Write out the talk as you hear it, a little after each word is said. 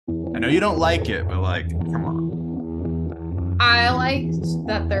know you don't like it, but like, come on. I liked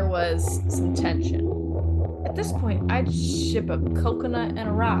that there was some tension. At this point, I'd ship a coconut and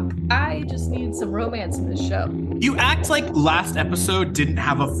a rock. I just need some romance in this show. You act like last episode didn't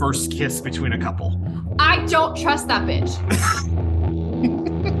have a first kiss between a couple. I don't trust that bitch.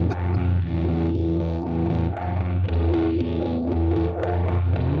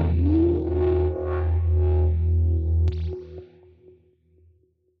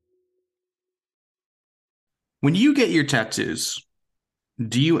 When you get your tattoos,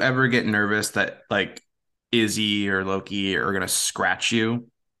 do you ever get nervous that like Izzy or Loki are gonna scratch you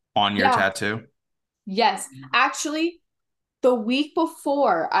on your Yeah, tattoo? yes. Actually, the week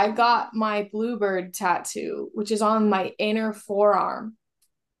before I got my bluebird tattoo, which is on my inner forearm,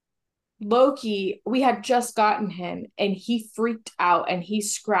 Loki, we had just gotten him and he freaked out and he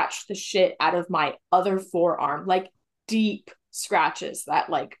scratched the shit out of my other forearm, like deep scratches that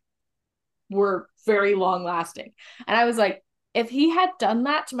like were very long lasting. And I was like, if he had done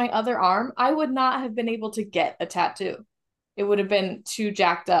that to my other arm, I would not have been able to get a tattoo. It would have been too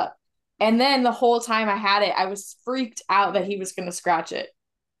jacked up. And then the whole time I had it, I was freaked out that he was going to scratch it.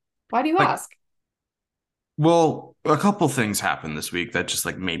 Why do you Like, ask? well, a couple things happened this week that just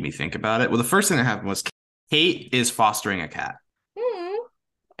like made me think about it. Well, the first thing that happened was Kate is fostering a cat. Hmm.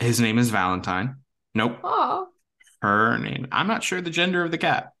 His name is Valentine. Nope. Oh. Her name. I'm not sure the gender of the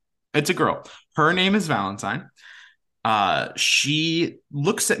cat. It's a girl. Her name is Valentine. She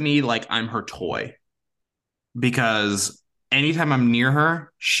looks at me like I'm her toy because anytime I'm near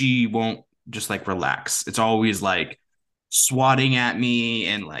her, she won't just like relax. It's always like swatting at me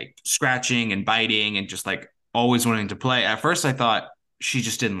and like scratching and biting and just like always wanting to play. At first, I thought she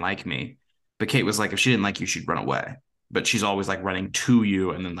just didn't like me, but Kate was like, if she didn't like you, she'd run away. But she's always like running to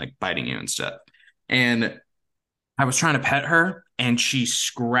you and then like biting you instead. And I was trying to pet her and she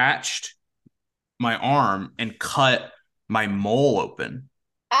scratched my arm and cut my mole open.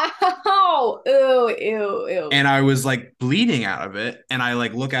 Ow! Ew, ew, ew. And I was like bleeding out of it. And I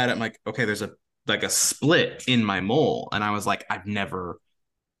like look at it, I'm like, okay, there's a split in my mole. And I was like, I've never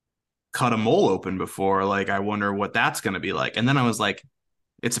cut a mole open before. Like, I wonder what that's gonna be like. And then I was like,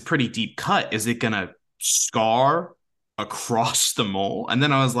 it's a pretty deep cut. Is it gonna scar across the mole? And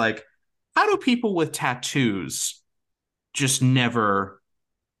then I was like, how do people with tattoos just never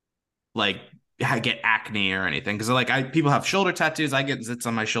like get acne or anything? Because like I people have shoulder tattoos. I get zits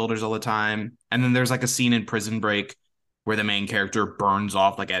on my shoulders all the time. And then there's like a scene in Prison Break where the main character burns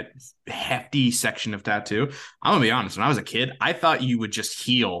off like a hefty section of tattoo. I'm gonna be honest. When I was a kid, I thought you would just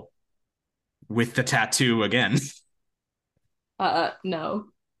heal with the tattoo again. No.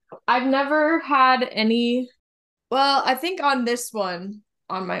 I've never had any. Well, I think on this one,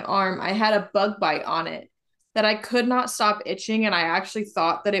 on my arm, I had a bug bite on it that I could not stop itching, and I actually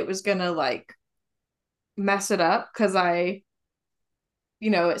thought that it was gonna like mess it up because it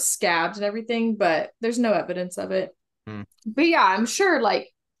scabbed and everything, but there's no evidence of it. Hmm. But yeah, I'm sure like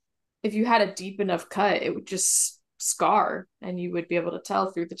if you had a deep enough cut, it would just scar and you would be able to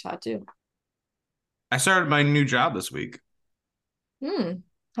tell through the tattoo. I started my new job this week. Hmm.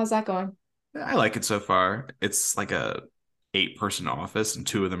 How's that going? I like it so far. It's like a 8-person office and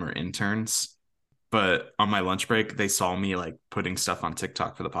two of them are interns. But on my lunch break, they saw me like putting stuff on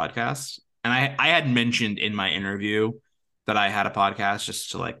TikTok for the podcast. And I had mentioned in my interview that I had a podcast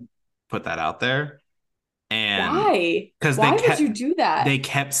just to like put that out there. And Why? because Why would you do that? they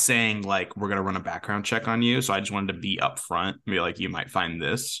kept saying like we're gonna run a background check on you. So I just wanted to be upfront and be like, you might find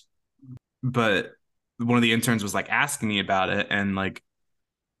this. But one of the interns was like asking me about it, and like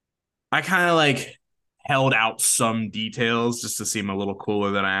I kind of like held out some details just to seem a little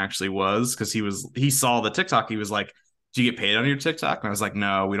cooler than I actually was because he saw the TikTok. He was like, "Do you get paid on your TikTok?" And I was like,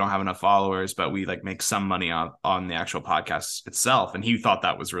 "No, we don't have enough followers, but we like make some money on the actual podcast itself." And he thought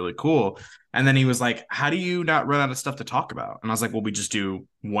that was really cool. And then he was like, "How do you not run out of stuff to talk about?" And I was like, "Well, we just do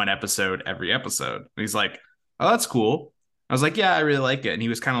one episode every episode." And he's like, "Oh, that's cool." I was like, "Yeah, I really like it." And he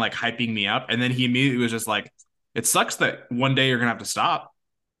was kind of like hyping me up. And then he immediately was just like, "It sucks that one day you're gonna have to stop."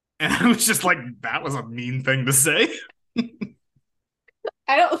 And I was just like, that was a mean thing to say.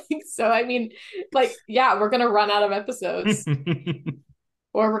 I don't think so. I mean, like, yeah, we're gonna run out of episodes Oh,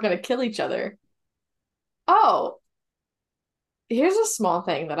 or we're gonna kill each other. Oh, here's a small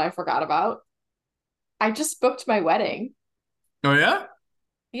thing that I forgot about. I just booked my wedding. yeah?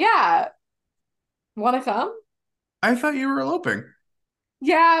 Yeah, wanna come? I thought you were eloping.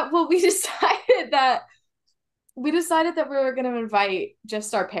 Yeah, well, we decided that we were gonna invite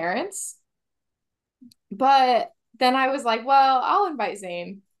just our parents, but then I was like, well, I'll invite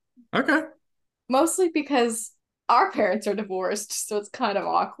Zane. Okay. Mostly because our parents are divorced, so it's kind of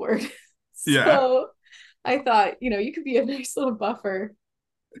awkward. Yeah. So I thought, you could be a nice little buffer.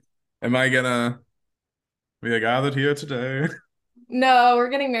 Am I gonna we are gathered here today? No, we're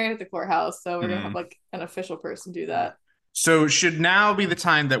getting married at the courthouse, so we're gonna have Hmm. like an official person do that. So should now be the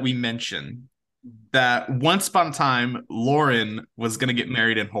time that we mention that once upon a time, Lauren was gonna get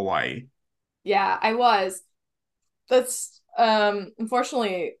married in Hawaii. Yeah, I was. That's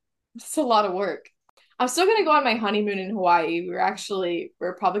unfortunately it's a lot of work. I'm still gonna go on my honeymoon in Hawaii.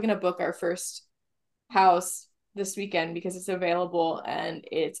 We're probably gonna book our first house this weekend because it's available and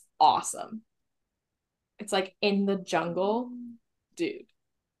it's awesome. It's like in the jungle, dude.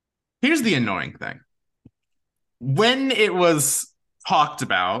 Here's the annoying thing. When it was talked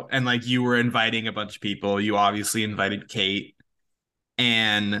about and like you were inviting a bunch of people, you obviously invited Kate.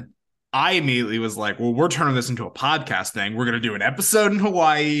 And I immediately was like, well, we're turning this into a podcast thing. We're going to do an episode in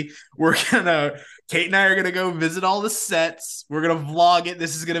Hawaii. Kate and I are going to go visit all the sets. We're going to vlog it.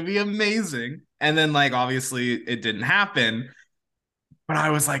 This is going to be amazing. And then, like, obviously it didn't happen. But I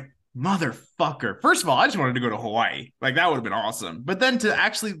was like, motherfucker. First of all, I just wanted to go to Hawaii. Like, that would have been awesome. But then to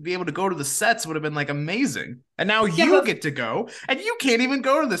actually be able to go to the sets would have been like amazing. And now Yeah, you but get to go and you can't even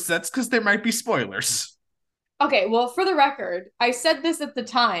go to the sets because there might be spoilers. okay, well, for the record, I said this at the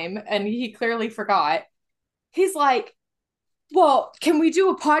time and he clearly forgot. He's like, well, can we do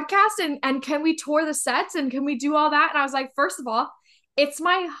a podcast and can we tour the sets and can we do all that? And I was like, first of all, it's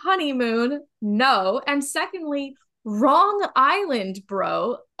my honeymoon. No. And secondly, wrong island,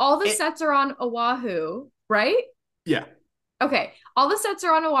 bro. All the It, sets are on Oahu, right? yeah. Okay. All the sets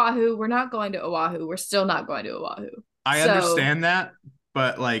are on Oahu. We're not going to Oahu. We're still not going to Oahu. I So, understand that,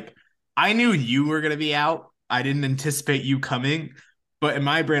 but like I knew you were gonna be out. I didn't anticipate you coming, but in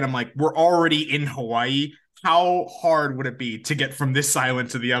my brain, I'm like, we're already in Hawaii. How hard would it be to get from this island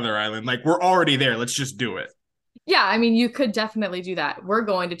to the other island? Like we're already there. Let's just do it. yeah, I mean, you could definitely do that. We're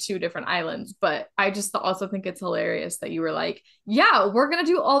going to two different islands, but I just also think it's hilarious that you were like, yeah, we're going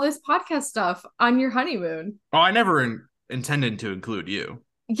to do all this podcast stuff on your honeymoon. Oh, I never intended to include you.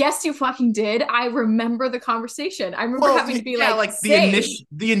 Yes, you fucking did. I remember the conversation. I remember Well, having to be yeah, like, like Zane.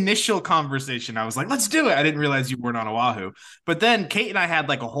 the initial conversation, I was like, let's do it. I didn't realize you weren't on Oahu. But then Kate and I had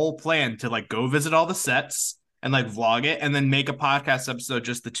like a whole plan to like go visit all the sets and like vlog it and then make a podcast episode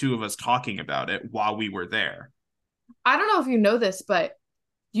just the two of us talking about it while we were there. I don't know if you know this, but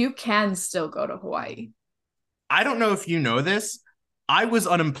you can still go to Hawaii. I don't know if you know this. I was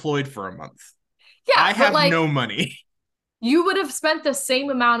unemployed for a month. I Yeah, but have like no money. you would have spent the same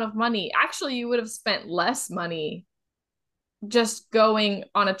amount of money. Actually, you would have spent less money just going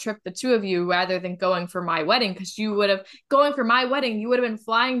on a trip, the two of you, rather than going for my wedding, because you would have going for my wedding, you would have been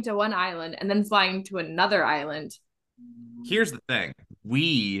flying to one island and then flying to another island. Here's the thing.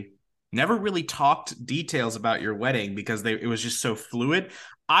 We never really talked details about your wedding because it was just so fluid.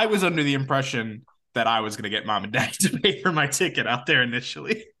 I was under the impression that I was going to get mom and dad to pay for my ticket out there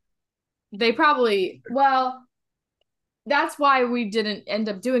initially. They probably, well, that's why we didn't end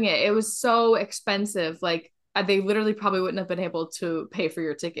up doing it. It was so expensive. Like they literally probably wouldn't have been able to pay for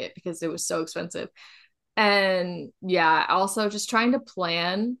your ticket because it was so expensive. And yeah, also just trying to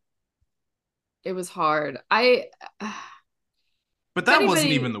plan, it was hard. If But that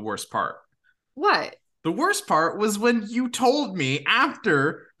wasn't even anybody, the worst part. what? The worst part was when you told me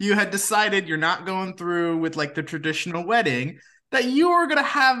after you had decided you're not going through with like the traditional wedding that you were going to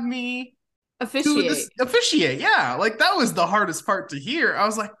have me do this Officiate. officiate. Yeah, like that was the hardest part to hear. I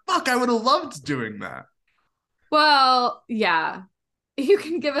was like, fuck, I would have loved doing that. Well, yeah. You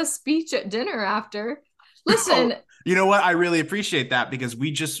can give a speech at dinner after. Oh, Listen, you know what? I really appreciate that because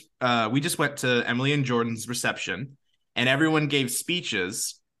we just went to Emily and Jordan's reception and everyone gave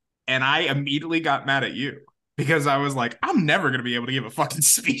speeches and I immediately got mad at you because I was like, I'm never gonna be able to give a fucking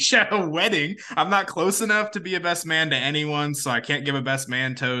speech at a wedding. I'm not close enough to be a best man to anyone, so I can't give a best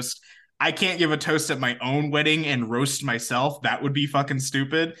man toast. I can't give a toast at my own wedding and roast myself. That would be fucking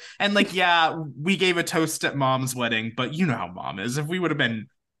stupid. And like, yeah, we gave a toast at mom's wedding, but you know how mom is. If we would have been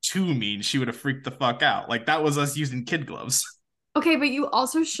too mean, she would have freaked the fuck out. Like that was us using kid gloves. okay, but you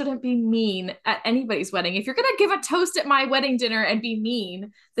also shouldn't be mean at anybody's wedding. If you're going to give a toast at my wedding dinner and be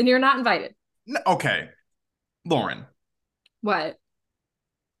mean, then you're not invited. Okay, Lauren, What?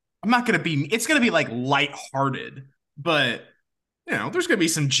 I'm not gonna be. It's gonna be like lighthearted, but there's gonna be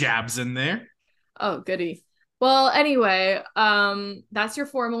some jabs in there. Oh, goody. Well, anyway, that's your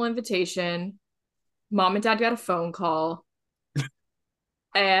formal invitation. Mom and dad got a phone call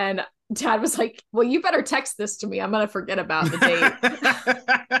and dad was like, "Well, you better text this to me. I'm going to forget about the date."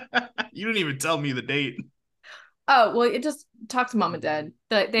 You didn't even tell me the date. Oh, well, it just talk to mom and dad.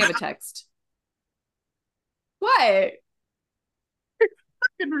 They have a text. What?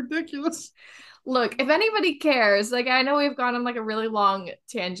 Fucking ridiculous. Look, if anybody cares, like I know we've gone on like a really long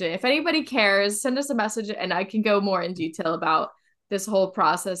tangent. If anybody cares, send us a message and I can go more in detail about this whole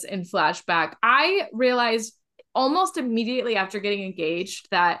process in flashback. I realized almost immediately after getting engaged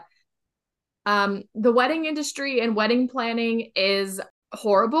that the wedding industry and wedding planning is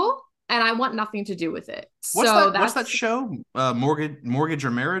horrible and I want nothing to do with it. What's So that? What's that that's show? Mortgage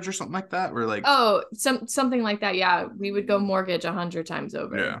or Marriage or something like that? Where like, something like that. Yeah, we would go mortgage 100 times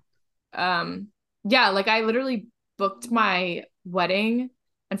over. yeah, Um, yeah, like I literally booked my wedding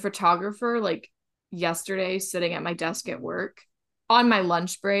and photographer like yesterday, sitting at my desk at work on my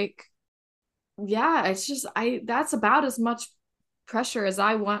lunch break. Yeah, it's just I that's about as much pressure as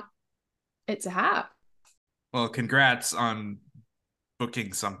I want it to have. well, congrats on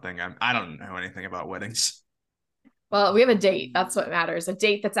booking something. I don't know anything about weddings. Well, we have a date. That's what matters. A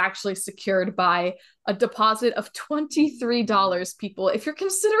date that's actually secured by a deposit of $23, people. If you're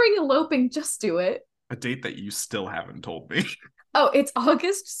considering eloping, just do it. A date that you still haven't told me. Oh, it's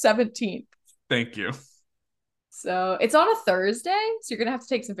August 17th. Thank you. So it's on a Thursday. So you're going to have to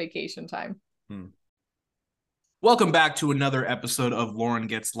take some vacation time. Hmm. Welcome back to another episode of Lauren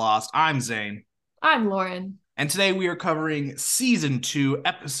Gets Lost. I'm Zane. I'm Lauren. And today we are covering season 2,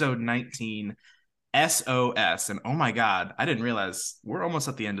 episode 19, S.O.S. And oh my God, I didn't realize we're almost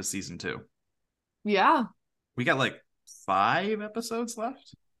at the end of season 2. Yeah. We got like 5 episodes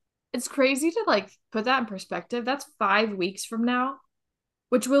left. It's crazy to like put that in perspective. That's 5 weeks from now,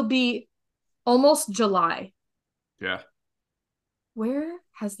 which will be almost July. Yeah. Where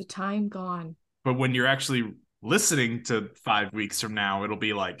has the time gone? But when you're actually listening to 5 weeks from now, it'll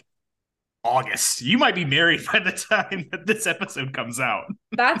be like August. You might be married by the time that this episode comes out.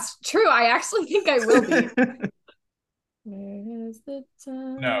 That's true. I actually think I will be. Where is the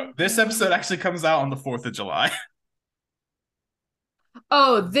time? No, this episode actually comes out on the 4th of July.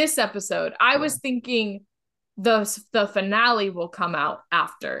 Oh, this episode. I was thinking the finale will come out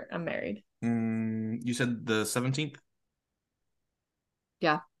after I'm married. You said the 17th?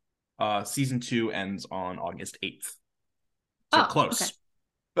 Yeah. Season 2 ends on August 8th. So Oh, close. okay.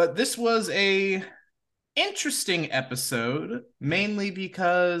 But this was a interesting episode, mainly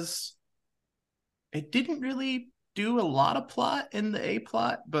because it didn't really do a lot of plot in the A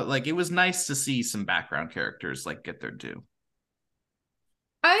plot, but like it was nice to see some background characters like get their due.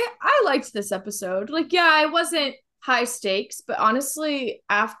 I liked this episode. Like, yeah, it wasn't high stakes, but honestly,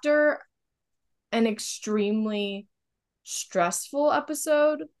 after an extremely stressful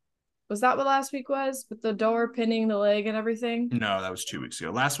episode, was that what last week was? With the door pinning the leg and everything? No, that was 2 weeks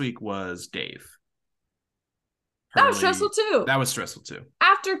ago. Last week was Dave. That was stressful too. That was stressful too.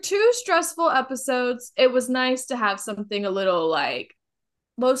 After 2 stressful episodes, it was nice to have something a little like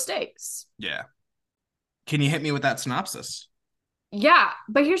low stakes. Yeah. Can you hit me with that synopsis? Yeah,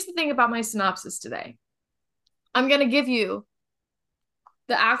 but here's the thing about my synopsis today. I'm going to give you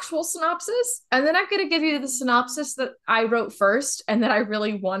the actual synopsis, and then I'm going to give you the synopsis that I wrote first and that I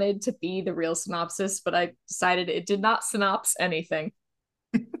really wanted to be the real synopsis, but I decided it did not synopsis anything.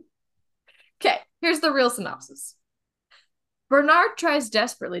 Okay, here's the real synopsis. Bernard tries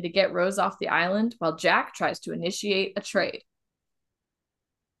desperately to get Rose off the island while Jack tries to initiate a trade.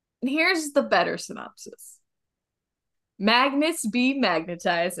 And here's the better synopsis. Magnets be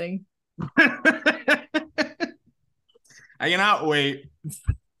magnetizing. I cannot wait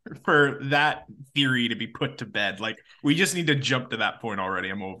for that theory to be put to bed. Like, we just need to jump to that point already.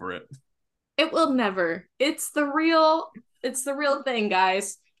 I'm over it. It will never. It's the real thing,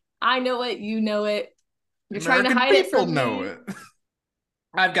 guys. I know it, you know it. You're American trying to hide it people from know me. it.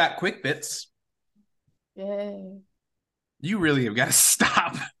 I've got quick bits. Yay. You really have got to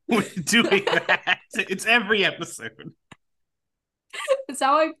stop doing that. It's every episode. It's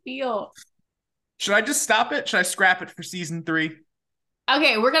how I feel. Should I just stop it? Should I scrap it for season 3?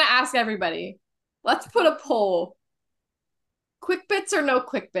 Okay, we're gonna ask everybody. Let's put a poll. Quick bits or no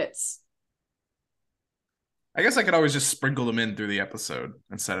quick bits? I guess I could always just sprinkle them in through the episode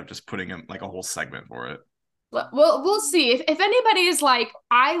instead of just putting in like a whole segment for it. We'll see. If anybody is like,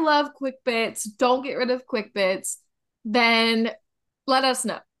 I love quick bits, don't get rid of quick bits, then let us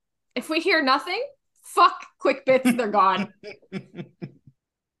know. If we hear nothing, fuck quick bits, they're gone.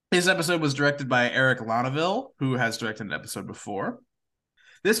 This episode was directed by Eric Lonaville, who has directed an episode before.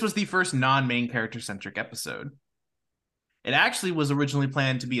 This was the first non-main character-centric episode. It actually was originally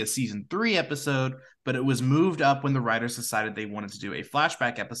planned to be a season 3 episode, but it was moved up when the writers decided they wanted to do a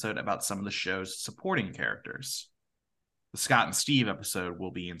flashback episode about some of the show's supporting characters. The Scott and Steve episode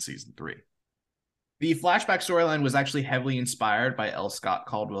will be in season 3. The flashback storyline was actually heavily inspired by L. Scott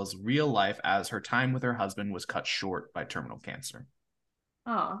Caldwell's real life, as her time with her husband was cut short by terminal cancer.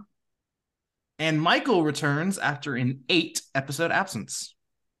 Oh. And Michael returns after an 8-episode absence.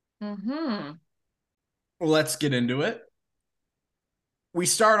 Mm-hmm. Let's get into it. We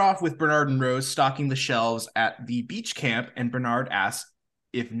start off with Bernard and Rose stocking the shelves at the beach camp, and Bernard asks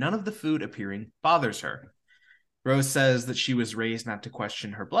if none of the food appearing bothers her. Rose says that she was raised not to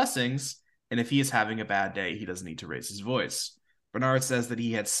question her blessings, and if he is having a bad day, he doesn't need to raise his voice. Bernard says that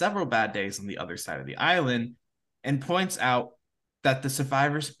he had several bad days on the other side of the island, and points out that the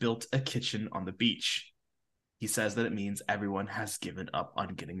survivors built a kitchen on the beach. He says that it means everyone has given up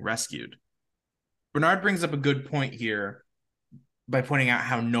on getting rescued. Bernard brings up a good point here by pointing out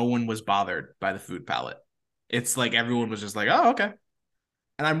how no one was bothered by the food palette. It's like everyone was just like, oh, okay.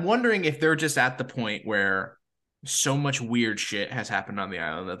 And I'm wondering if they're just at the point where so much weird shit has happened on the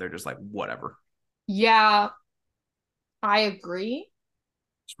island that they're just like, whatever. Yeah, I agree.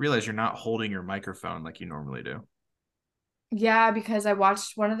 Just realize you're not holding your microphone like you normally do. Yeah, because I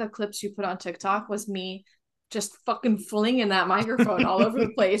watched one of the clips you put on TikTok was me just fucking flinging that microphone all over the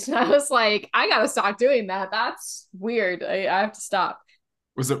place. And I was like, I gotta stop doing that. That's weird. I have to stop.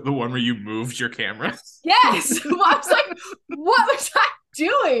 Was it the one where you moved your camera? Yes. I was like, what was I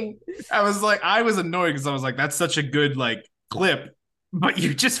doing? I was annoyed because I was like, that's such a good like clip, but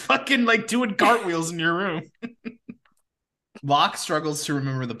you just fucking like doing cartwheels in your room. Locke struggles to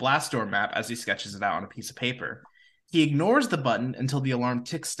remember the blast door map as he sketches it out on a piece of paper. He ignores the button until the alarm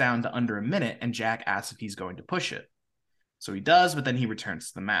ticks down to under a minute, and Jack asks if he's going to push it. So he does, but then he returns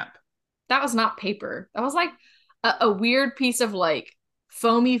to the map. That was not paper. That was like a weird piece of like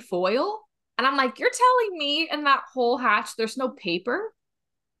foamy foil. And I'm like, you're telling me in that whole hatch there's no paper?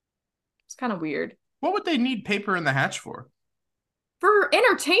 It's kind of weird. What would they need paper in the hatch for? For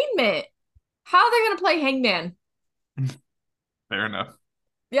entertainment. How are they going to play Hangman? Fair enough.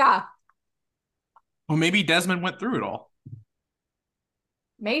 Yeah, Well, maybe Desmond went through it all.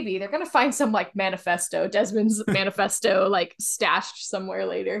 maybe. They're going to find some like manifesto, Desmond's manifesto, like stashed somewhere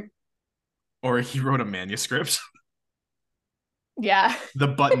later. Or he wrote a manuscript. Yeah. The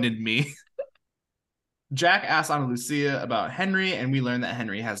button in me. Jack asks Ana Lucia about Henry, and we learn that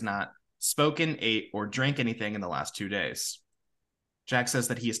Henry has not spoken, ate, or drank anything in the last 2 days. Jack says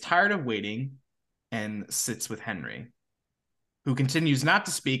that he is tired of waiting and sits with Henry, who continues not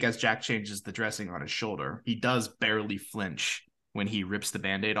to speak as Jack changes the dressing on his shoulder. He does barely flinch when he rips the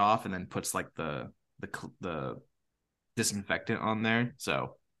Band-Aid off and then puts like the disinfectant on there.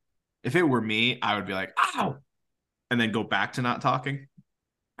 So if it were me, I would be like, ow, and then go back to not talking.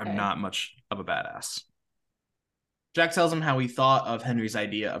 I'm not much of a badass. Jack tells him how he thought of Henry's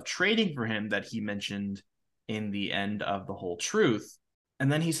idea of trading for him that he mentioned in the end of The Whole Truth.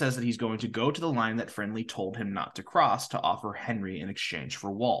 And then he says that he's going to go to the line that Friendly told him not to cross to offer Henry in exchange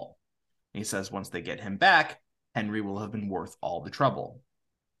for Walt. And he says once they get him back, Henry will have been worth all the trouble.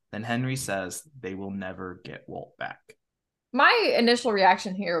 Then Henry says they will never get Walt back. My initial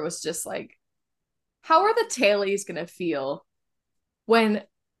reaction here was just like, how are the tailies going to feel when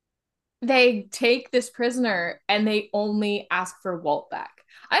they take this prisoner and they only ask for Walt back?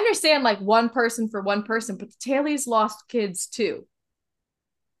 I understand like one person for one person, but the tailies lost kids too.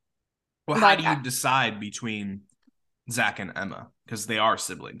 Well, how Like, do you decide between Zach and Emma? Because they are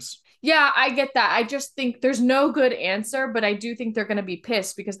siblings. yeah, I get that. I just think there's no good answer, but I do think they're going to be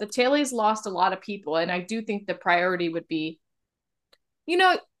pissed because the tailies lost a lot of people. And I do think the priority would be,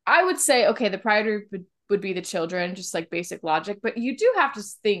 I would say, okay, the priority would be the children, just like basic logic. But you do have to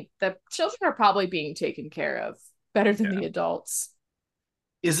think the children are probably being taken care of better than the adults.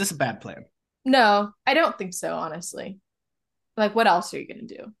 Is this a bad plan? No, I don't think so, honestly. Like, what else are you going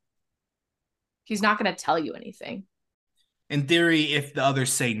to do? He's not going to tell you anything. In theory, if the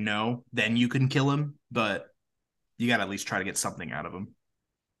others say no, then you can kill him, but you got to at least try to get something out of him.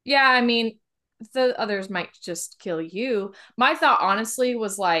 Yeah, I mean, the others might just kill you. My thought, honestly,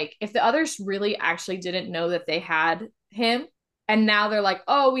 was like, if the others really actually didn't know that they had him, and now they're like,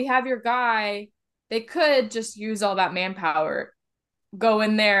 oh, we have your guy, they could just use all that manpower, go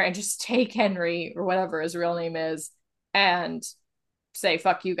in there and just take Henry or whatever his real name is, and say,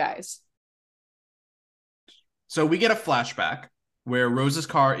 fuck you guys. So we get a flashback where Rose's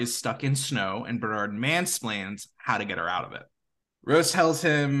car is stuck in snow and Bernard mansplains how to get her out of it. Rose tells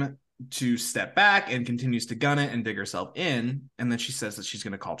him to step back and continues to gun it and dig herself in, and then she says that she's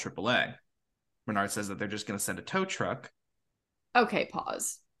going to call AAA. Bernard says that they're just going to send a tow truck. Okay,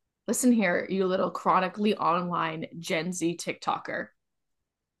 pause. Listen here, you little chronically online Gen Z TikToker.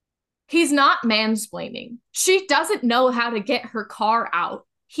 He's not mansplaining. She doesn't know how to get her car out.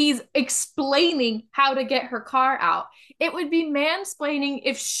 He's explaining how to get her car out. It would be mansplaining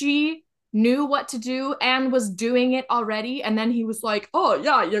if she knew what to do and was doing it already. And then he was like, oh,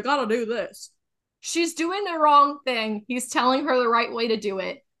 yeah, you gotta do this. She's doing the wrong thing. He's telling her the right way to do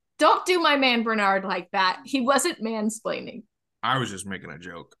it. Don't do my man Bernard like that. He wasn't mansplaining. I was just making a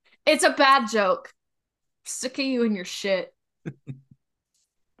joke. It's a bad joke. Sick of you and your shit.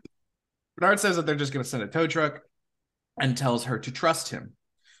 Bernard says that they're just going to send a tow truck and tells her to trust him.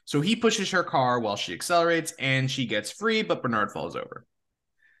 So he pushes her car while she accelerates and she gets free, but Bernard falls over.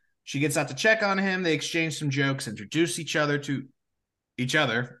 She gets out to check on him. They exchange some jokes, introduce each other to each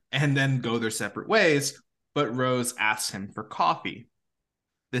other, and then go their separate ways. But Rose asks him for coffee.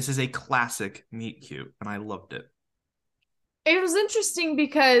 This is a classic meet cute, and I loved it. It was interesting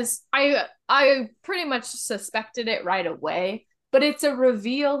because I pretty much suspected it right away, but it's a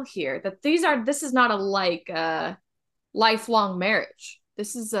reveal here that this is not a lifelong marriage.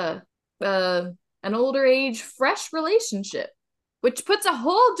 This is an older age fresh relationship, which puts a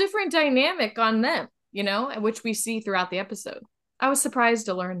whole different dynamic on them, which we see throughout the episode. I was surprised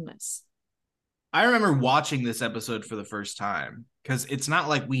to learn this. I remember watching this episode for the first time because it's not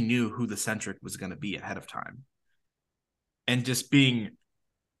like we knew who the centric was going to be ahead of time. And just being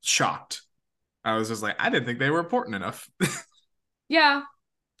shocked. I was just like, I didn't think they were important enough. Yeah,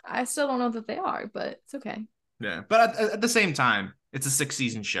 I still don't know that they are, but it's okay. Yeah, but at the same time, it's a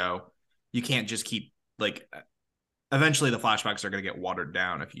 6-season show. You can't just keep, eventually the flashbacks are going to get watered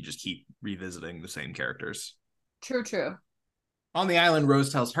down if you just keep revisiting the same characters. True. On the island,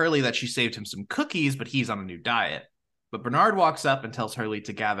 Rose tells Hurley that she saved him some cookies, but he's on a new diet. But Bernard walks up and tells Hurley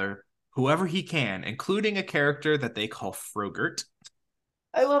to gather whoever he can, including a character that they call Frogurt.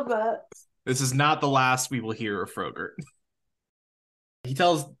 I love that. This is not the last we will hear of Frogurt. He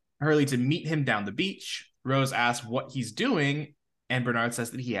tells Hurley to meet him down the beach. Rose asks what he's doing, and Bernard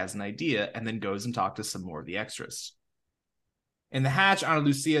says that he has an idea, and then goes and talks to some more of the extras. In the hatch, Ana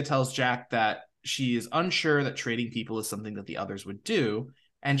Lucia tells Jack that she is unsure that trading people is something that the others would do,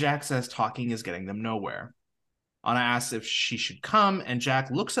 and Jack says talking is getting them nowhere. Ana asks if she should come, and Jack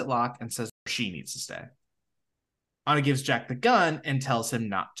looks at Locke and says she needs to stay. Ana gives Jack the gun and tells him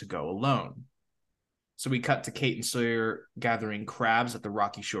not to go alone. So we cut to Kate and Sawyer gathering crabs at the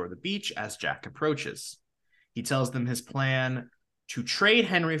rocky shore of the beach as Jack approaches. He tells them his plan to trade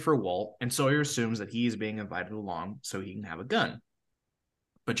Henry for Walt, and Sawyer assumes that he is being invited along so he can have a gun.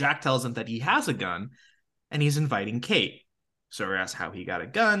 But Jack tells him that he has a gun, and he's inviting Kate. Sawyer asks how he got a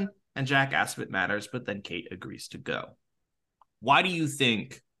gun, and Jack asks if it matters, but then Kate agrees to go. Why do you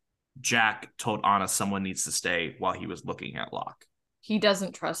think Jack told Ana someone needs to stay while he was looking at Locke? He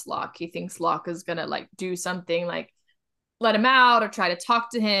doesn't trust Locke. He thinks Locke is going to do something like let him out or try to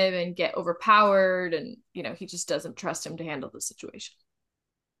talk to him and get overpowered. And, he just doesn't trust him to handle the situation.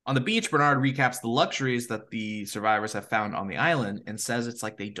 On the beach, Bernard recaps the luxuries that the survivors have found on the island and says it's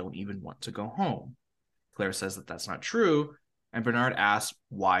like they don't even want to go home. Claire says that that's not true, and Bernard asks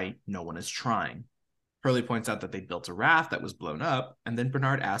why no one is trying. Hurley points out that they built a raft that was blown up, and then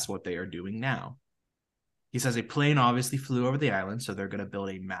Bernard asks what they are doing now. He says a plane obviously flew over the island, so they're going to build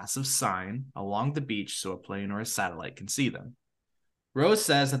a massive sign along the beach so a plane or a satellite can see them. Rose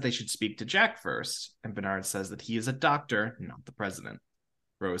says that they should speak to Jack first, and Bernard says that he is a doctor, not the president.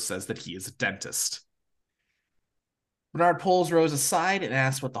 Rose says that he is a dentist. Bernard pulls Rose aside and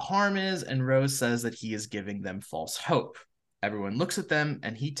asks what the harm is, and Rose says that he is giving them false hope. Everyone looks at them,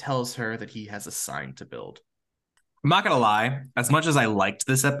 and he tells her that he has a sign to build. I'm not going to lie, as much as I liked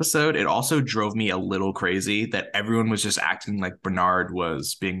this episode, it also drove me a little crazy that everyone was just acting like Bernard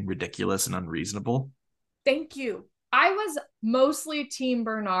was being ridiculous and unreasonable. Thank you. I was mostly Team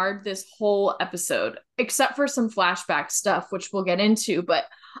Bernard this whole episode, except for some flashback stuff, which we'll get into. But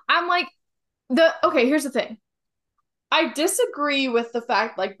I'm like, here's the thing. I disagree with the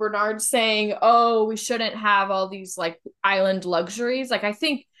fact, Bernard saying, oh, we shouldn't have all these, island luxuries. I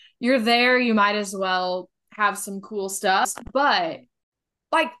think you're there, you might as well have some cool stuff. But,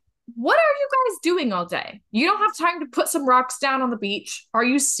 what are you guys doing all day? You don't have time to put some rocks down on the beach. Are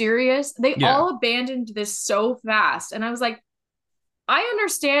you serious? They all abandoned this so fast. And I was like, I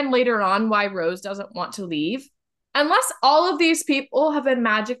understand later on why Rose doesn't want to leave. Unless all of these people have been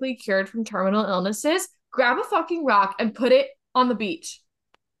magically cured from terminal illnesses, grab a fucking rock and put it on the beach.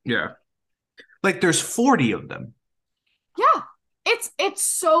 Yeah. There's 40 of them. Yeah. It's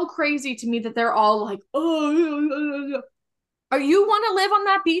so crazy to me that they're all like, oh, are you want to live on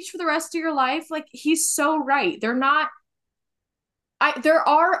that beach for the rest of your life? He's so right. They're not. There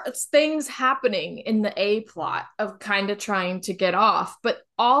are things happening in the A plot of kind of trying to get off, but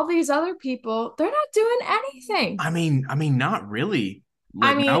all these other people, they're not doing anything. I mean, not really. I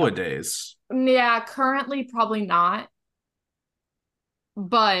like mean, nowadays. yeah, currently probably not,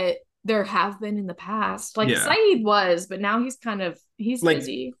 but there have been in the past. Like Yeah. Saeed was, but now he's Like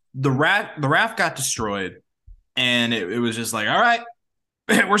busy. the raft got destroyed and it was just like, all right,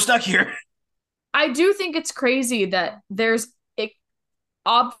 we're stuck here. I do think it's crazy that there's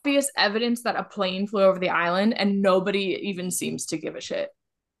obvious evidence that a plane flew over the island and nobody even seems to give a shit.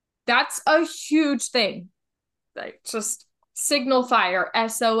 That's a huge thing. Like just signal fire,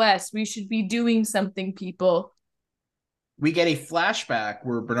 SOS. We should be doing something, people. We get a flashback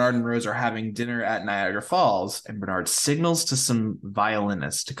where Bernard and Rose are having dinner at Niagara Falls, and Bernard signals to some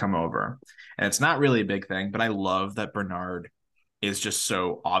violinists to come over. And it's not really a big thing, but I love that Bernard is just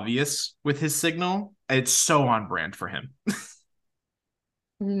so obvious with his signal. It's so on brand for him.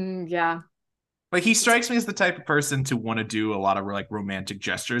 Yeah. Like he strikes me as the type of person to want to do a lot of like romantic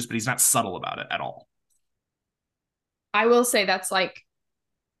gestures, but he's not subtle about it at all. I will say that's like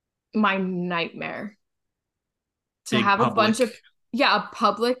my nightmare to Big have a bunch public. of, yeah,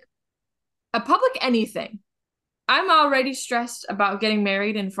 a public anything. I'm already stressed about getting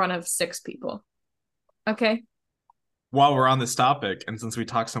married in front of 6 people. Okay. While we're on this topic, and since we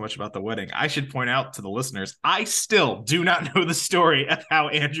talked so much about the wedding, I should point out to the listeners, I still do not know the story of how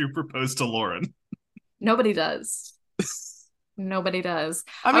Andrew proposed to Lauren. Nobody does. Nobody does.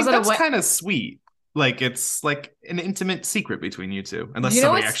 I I was mean, at a that's what kind of sweet. Like it's like an intimate secret between you two, unless you know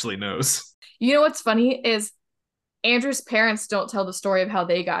somebody what's actually knows. you know what's funny is Andrew's parents don't tell the story of how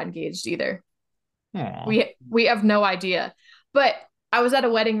they got engaged either. Aw. We have no idea. But I was at a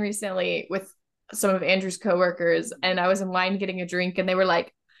wedding recently with some of Andrew's coworkers, and I was in line getting a drink, and they were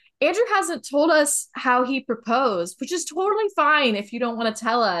like, Andrew hasn't told us how he proposed, which is totally fine if you don't want to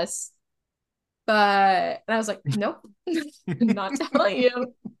tell us. But and I was like, nope, not telling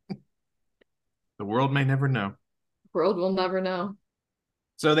you. The world may never know. World will never know.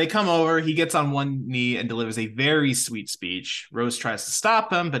 So they come over, he gets on one knee and delivers a very sweet speech. Rose tries to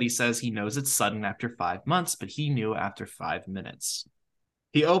stop him, but he says he knows it's sudden after 5 months, but he knew after 5 minutes.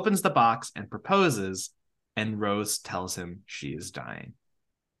 He opens the box and proposes, and Rose tells him she is dying.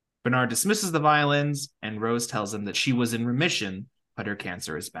 Bernard dismisses the violins, and Rose tells him that she was in remission, but her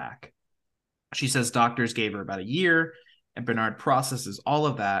cancer is back. She says doctors gave her about a year, and Bernard processes all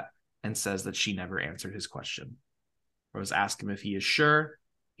of that and says that she never answered his question. Rose asks him if he is sure.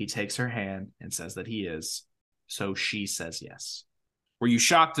 He takes her hand and says that he is. So she says yes. Were you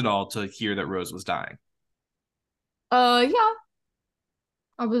shocked at all to hear that Rose was dying? Yeah.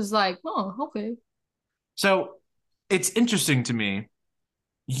 I was like, oh, okay. So it's interesting to me.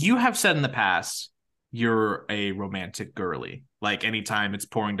 You have said in the past you're a romantic girly. Like anytime it's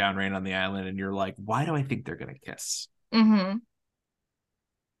pouring down rain on the island and you're like, why do I think they're going to kiss? Mm-hmm.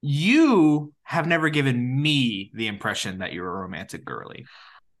 You have never given me the impression that you're a romantic girly.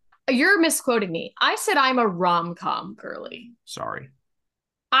 You're misquoting me. I said I'm a rom-com girly. Sorry.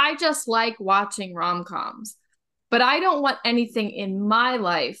 I just like watching rom-coms, but I don't want anything in my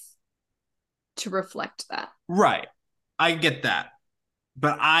life to reflect that. Right. I get that.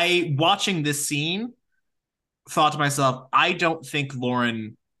 But I, watching this scene, thought to myself, I don't think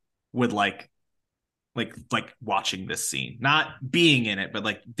Lauren would like watching this scene. Not being in it, but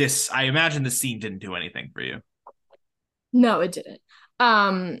like this, I imagine this scene didn't do anything for you. No, it didn't.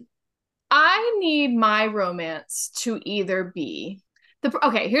 Um, I need my romance to either be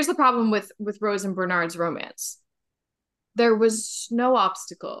okay, here's the problem with Rose and Bernard's romance. There was no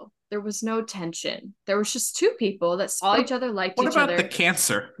obstacle. There was no tension. There was just 2 people that saw each other, liked What each about the other.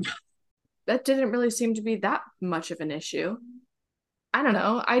 cancer? That didn't really seem to be that much of an issue. I don't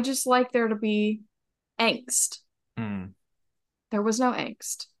know. I just like there to be angst. Mm. There was no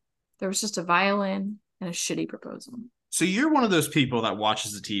angst. There was just a violin and a shitty proposal. So you're one of those people that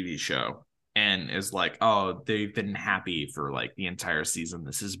watches a TV show and is like, "Oh, they've been happy for like the entire season.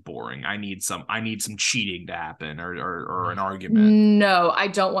 This is boring. I need some cheating to happen or an argument." No, I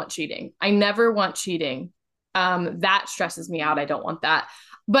don't want cheating. I never want cheating. That stresses me out. I don't want that.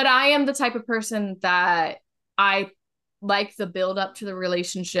 But I am the type of person that I like the build up to the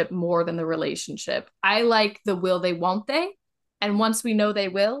relationship more than the relationship. I like the will they, won't they? And once we know they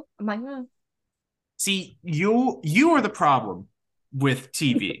will, I'm like, See, you are the problem with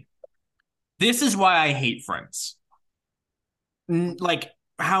TV. This is why I hate Friends. Like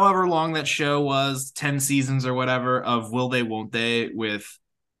however long that show was, 10 seasons or whatever of Will They Won't They with,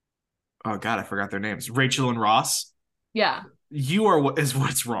 oh god, I forgot their names. Rachel and Ross. yeah. You are what is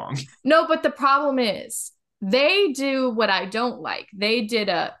what's wrong. No, but the problem is they do what I don't like. They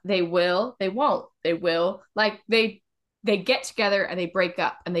will, they won't, they will. Like they get together and they break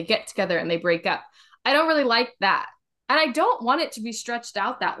up and they get together and they break up. I don't really like that. And I don't want it to be stretched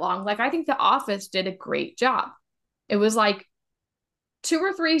out that long. Like, I think The Office did a great job. It was like 2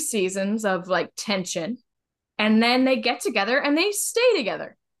 or 3 seasons of like tension, and then they get together and they stay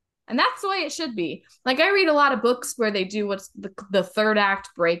together. And that's the way it should be. Like, I read a lot of books where they do what's the third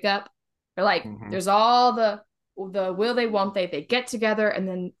act breakup. They're like, Mm-hmm. there's all the will they, won't they get together, and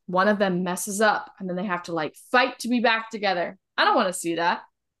then one of them messes up, and then they have to like fight to be back together. I don't want to see that.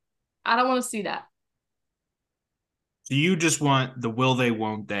 I don't want to see that. So you just want the will they,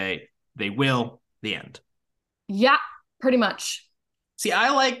 won't they will, the end. Yeah, pretty much. See,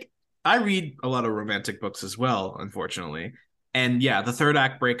 I read a lot of romantic books as well, unfortunately. And yeah, the third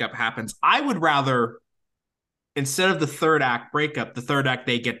act breakup happens. I would rather, instead of the third act breakup, the third act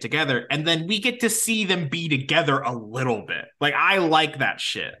they get together, and then we get to see them be together a little bit. Like, I like that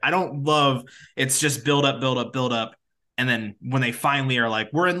shit. I don't love it's just build up, build up, build up, and then when they finally are like,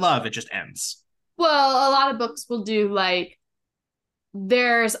 we're in love, it just ends. Well, a lot of books will do like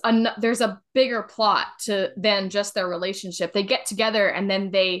there's a bigger plot to than just their relationship. They get together and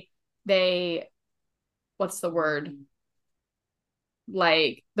then they what's the word?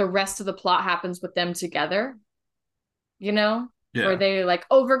 Like the rest of the plot happens with them together, you know? Where Yeah. they like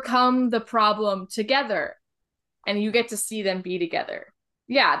overcome the problem together and you get to see them be together.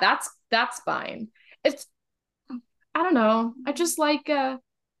 Yeah, that's fine. It's I don't know. I just like a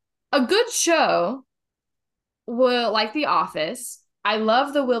good show will like The Office. I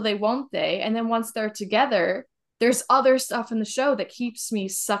love the will they won't they, and then once they're together, there's other stuff in the show that keeps me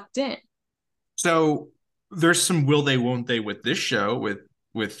sucked in. So there's some will they, won't they with this show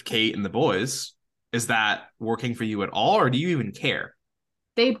with Kate and the boys. Is that working for you at all, or do you even care?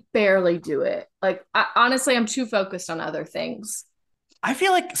 They barely do it. Like honestly, I'm too focused on other things. I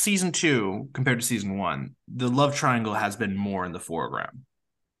feel like season two compared to season one, the love triangle has been more in the foreground.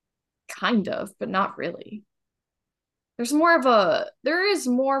 Kind of, but not really. There is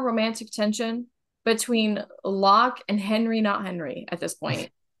more romantic tension between Locke and Henry, not Henry at this point.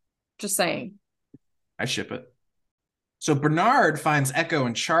 Just saying. I ship it. So Bernard finds Echo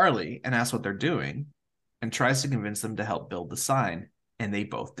and Charlie and asks what they're doing and tries to convince them to help build the sign, and they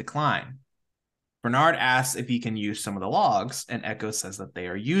both decline. Bernard asks if he can use some of the logs, and Echo says that they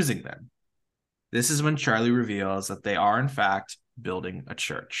are using them. This is when Charlie reveals that they are, in fact, building a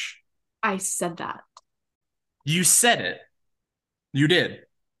church. I said that. You said it. You did.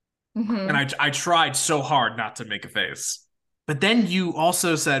 And Mm-hmm. I tried so hard not to make a face. But then you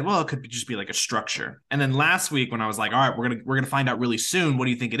also said, well, it could just be like a structure. And then last week when I was like, all right, we're gonna find out really soon. What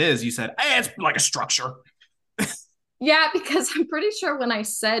do you think it is? You said, hey, it's like a structure. Yeah, because I'm pretty sure when I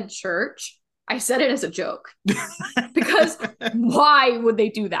said church, I said it as a joke. Because why would they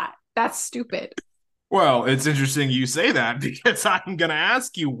do that? That's stupid. Well, it's interesting you say that because I'm gonna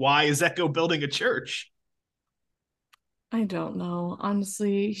ask you, why is Echo building a church? I don't know.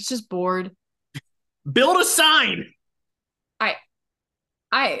 Honestly, he's just bored. Build a sign. I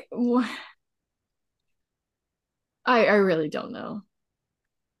I I really don't know.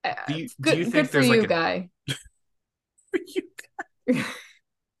 Do you Good think for there's like you, a guy.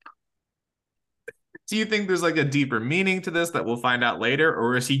 do you think there's like a deeper meaning to this that we'll find out later,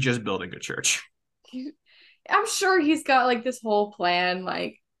 or is he just building a church? I'm sure he's got like this whole plan,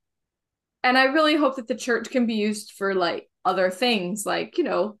 like, and I really hope that the church can be used for like other things, like,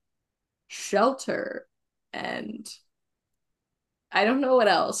 shelter and I don't know what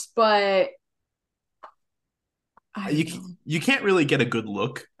else, but I You don't know. you can't really get a good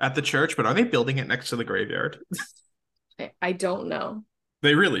look at the church, but are they building it next to the graveyard? I don't know.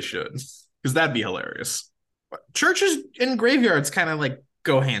 They really should, because that'd be hilarious. Churches and graveyards kind of like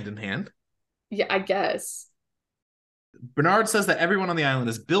go hand in hand. Yeah, I guess. Bernard says that everyone on the island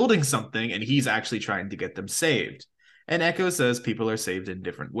is building something and he's actually trying to get them saved. And Echo says people are saved in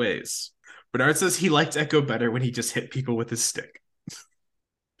different ways. Bernard says he liked Echo better when he just hit people with his stick.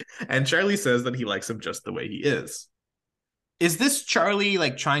 And Charlie says that he likes him just the way he is. Is this Charlie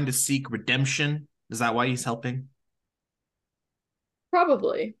like trying to seek redemption? Is that why he's helping?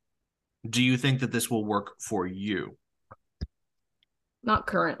 Probably Do you think that this will work for you? not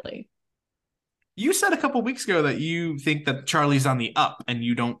currently. You said a couple weeks ago that you think that Charlie's on the up and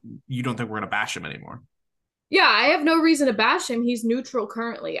you don't think we're gonna bash him anymore. Yeah, I have no reason to bash him. He's neutral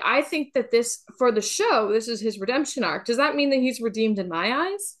currently. I think that this, for the show, this is his redemption arc. Does that mean that he's redeemed in my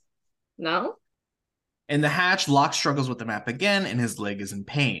eyes? No. In the hatch, Locke struggles with the map again and his leg is in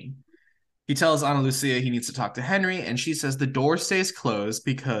pain. He tells Ana Lucia he needs to talk to Henry, and she says the door stays closed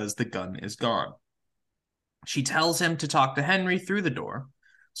because the gun is gone. She tells him to talk to Henry through the door,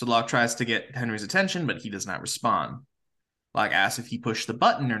 so Locke tries to get Henry's attention, but he does not respond. Locke asks if he pushed the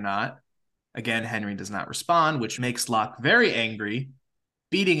button or not, Again, Henry does not respond, which makes Locke very angry,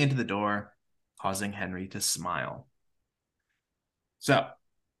 beating into the door, causing Henry to smile. So,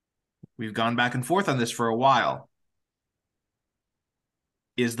 we've gone back and forth on this for a while.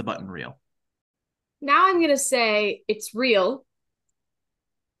 Is the button real? Now I'm going to say it's real,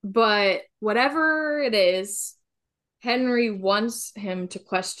 but whatever it is, Henry wants him to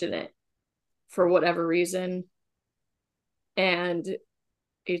question it for whatever reason, and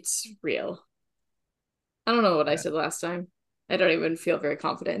it's real. I don't know what I said last time. I don't even feel very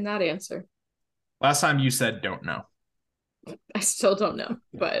confident in that answer. Last time you said don't know. I still don't know,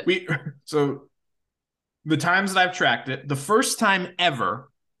 but So the times that I've tracked it, the first time ever,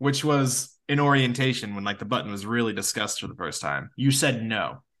 which was in orientation when like the button was really discussed for the first time, you said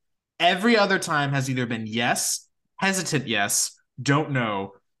no. Every other time has either been yes, hesitant yes, don't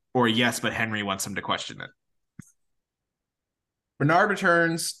know, or yes, but Henry wants him to question it. Bernard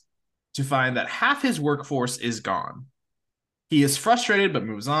returns to find that half his workforce is gone. He is frustrated but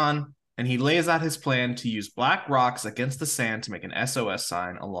moves on, and he lays out his plan to use black rocks against the sand to make an SOS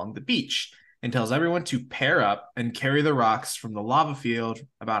sign along the beach, and tells everyone to pair up and carry the rocks from the lava field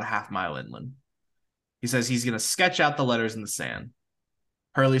about a half-mile inland. He says he's going to sketch out the letters in the sand.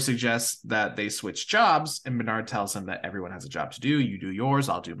 Hurley suggests that they switch jobs, and Bernard tells him that everyone has a job to do. You do yours,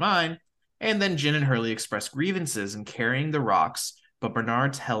 I'll do mine. And then Jin and Hurley express grievances in carrying the rocks, but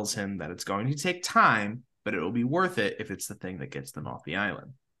Bernard tells him that it's going to take time, but it will be worth it if it's the thing that gets them off the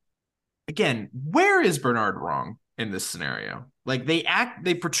island. Again, where is Bernard wrong in this scenario? Like they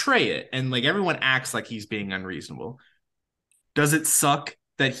portray it, and like everyone acts like he's being unreasonable. Does it suck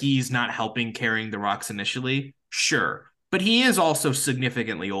that he's not helping carrying the rocks initially? Sure. But he is also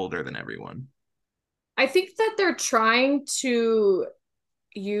significantly older than everyone. I think that they're trying to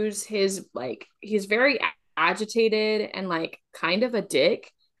use his like he's very agitated and like kind of a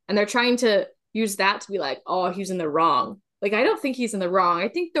dick, and they're trying to use that to be like, oh, he's in the wrong. Like, I don't think he's in the wrong. I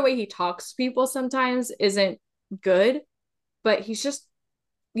think the way he talks to people sometimes isn't good, but he's just,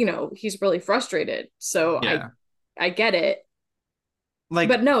 he's really frustrated. So I Yeah. I get it. But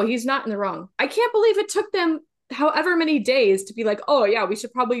Like no, he's not in the wrong. I can't believe it took them however many days to be like, oh yeah, we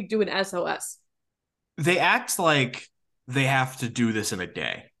should probably do an SOS. they act like they have to do this in a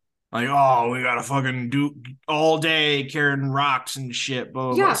day. Like, oh, we gotta fucking do all day carrying rocks and shit, blah,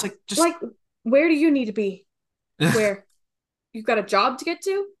 blah, blah. Yeah, It's like just like where do you need to be? Where you've got a job to get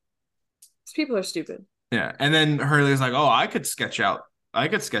to? These people are stupid. yeah. And then Hurley's like, oh, I could sketch out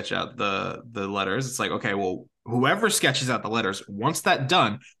the letters. It's like, okay, well, whoever sketches out the letters, once that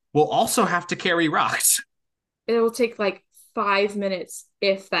done, will also have to carry rocks. It will take like 5 minutes,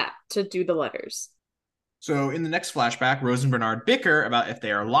 if that, to do the letters. So in the next flashback, Rose and Bernard bicker about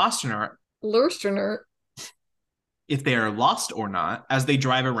Lursterner. if they are lost or not as they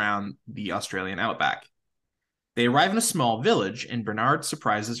drive around the Australian outback. They arrive in a small village, and Bernard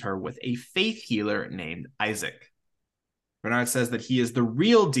surprises her with a faith healer named Isaac. Bernard says that he is the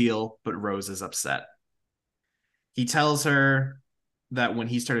real deal, but Rose is upset. He tells her that when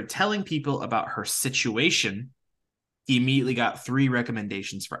he started telling people about her situation, he immediately got 3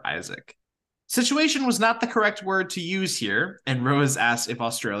 recommendations for Isaac. Situation was not the correct word to use here, and Rose asks if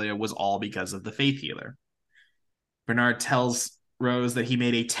Australia was all because of the faith healer. Bernard tells Rose that he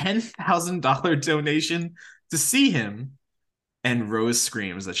made a $10,000 donation to see him, and Rose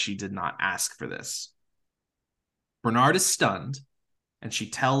screams that she did not ask for this. Bernard is stunned, and she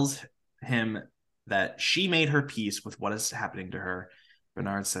tells him that she made her peace with what is happening to her.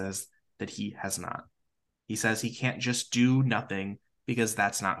 Bernard says that he has not. He says he can't just do nothing because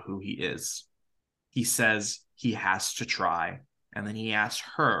that's not who he is. He says he has to try, and then he asks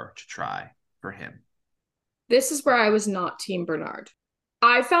her to try for him. This is where I was not Team Bernard.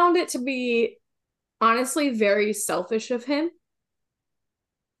 I found it to be honestly very selfish of him.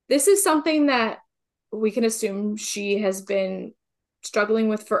 This is something that we can assume she has been struggling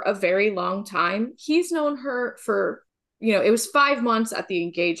with for a very long time. He's known her for, it was 5 months at the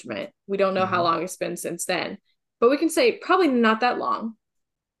engagement. We don't know how long it's been since then, but we can say probably not that long.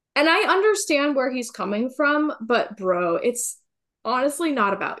 And I understand where he's coming from, but bro, it's honestly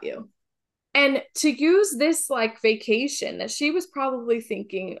not about you. And to use this like vacation that she was probably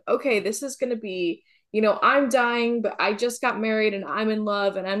thinking, okay, this is going to be, I'm dying, but I just got married and I'm in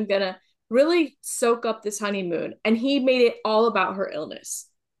love and I'm going to really soak up this honeymoon. And he made it all about her illness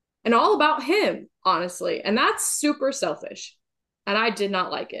and all about him, honestly. And that's super selfish. And I did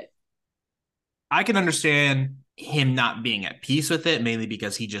not like it. I can understand him not being at peace with it, mainly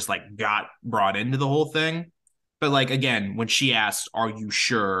because he just like got brought into the whole thing. But like, again, when she asked, are you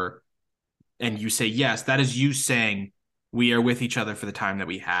sure? And you say yes, that is you saying, we are with each other for the time that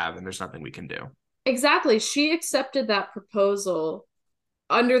we have, and there's nothing we can do. Exactly. She accepted that proposal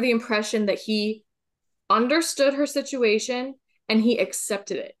under the impression that he understood her situation and he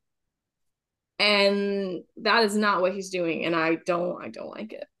accepted it. And that is not what he's doing, and I don't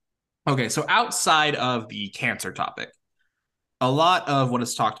like it. Okay, so outside of the cancer topic, a lot of what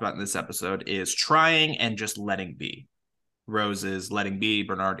is talked about in this episode is trying and just letting be. Rose is letting be,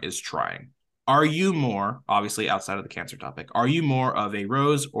 Bernard is trying. Are you more, obviously outside of the cancer topic, are you more of a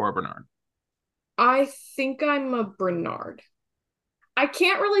Rose or a Bernard? I think I'm a Bernard. I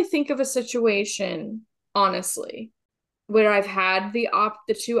can't really think of a situation, honestly, where I've had the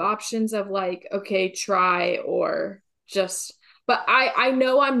two options of like, okay, try or just, but I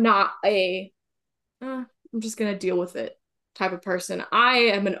know I'm not I'm just gonna deal with it type of person. I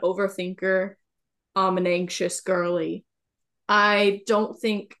am an overthinker. I'm an anxious girly. I don't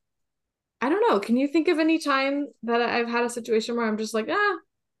think I don't know. Can you think of any time that I've had a situation where I'm just like,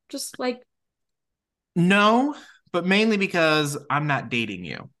 just like, No, but mainly because I'm not dating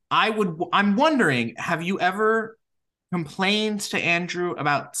you. I'm wondering, have you ever complained to Andrew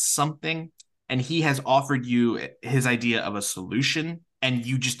about something and he has offered you his idea of a solution and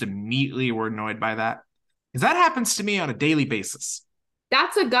you just immediately were annoyed by that? Because that happens to me on a daily basis.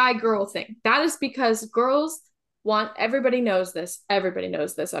 that's a guy girl thing. That is because girls want, everybody knows this. Everybody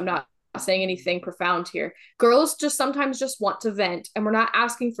knows this. I'm not saying anything profound here. Girls just sometimes just want to vent, and we're not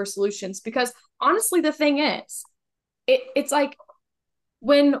asking for solutions because honestly, the thing is, it's like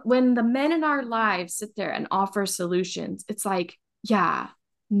when the men in our lives sit there and offer solutions, it's like, yeah,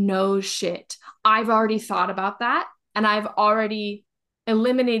 no shit. I've already thought about that and I've already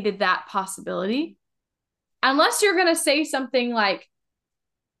eliminated that possibility. Unless you're going to say something like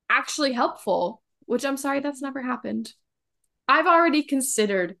actually helpful, which I'm sorry, that's never happened. I've already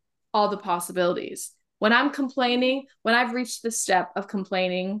considered all the possibilities. When I'm complaining, when I've reached the step of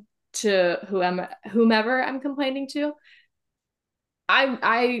complaining to whomever I'm complaining to,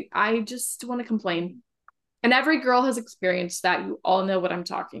 I just want to complain. And every girl has experienced that. You all know what I'm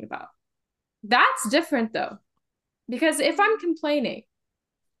talking about. That's different though. Because if I'm complaining,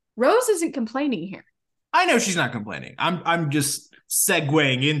 Rose isn't complaining here. I know she's not complaining. I'm just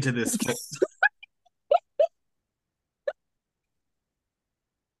segueing into this.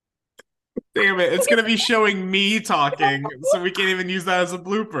 Damn it, it's gonna be showing me talking, so we can't even use that as a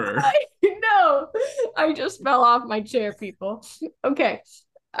blooper. I know. I just fell off my chair, people. Okay.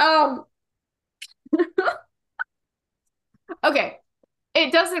 Um okay.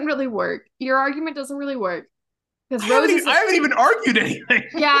 It doesn't really work. Your argument doesn't really work because Rose I isn't. haven't even argued anything.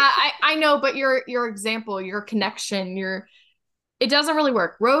 Yeah, I know, but your example, your connection, your it doesn't really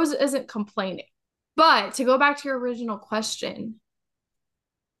work. Rose isn't complaining. But to go back to your original question,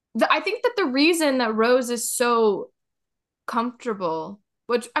 I think that the reason that Rose is so comfortable,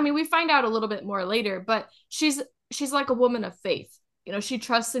 which I mean we find out a little bit more later, but she's like a woman of faith. You know, she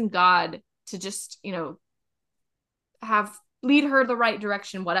trusts in God to just, have lead her the right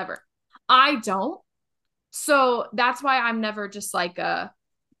direction, whatever. I don't. So that's why I'm never just like a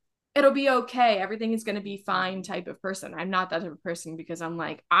it'll be okay, everything is going to be fine type of person. I'm not that type of person because I'm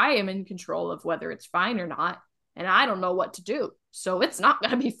like, I am in control of whether it's fine or not, and I don't know what to do. So it's not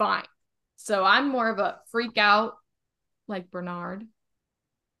going to be fine. So I'm more of a freak out like Bernard.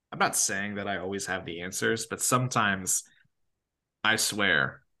 I'm not saying that I always have the answers, but sometimes I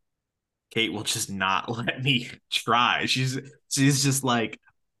swear Kate will just not let me try. She's just like,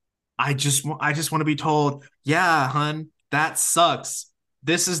 I just want to be told, yeah, hun, that sucks.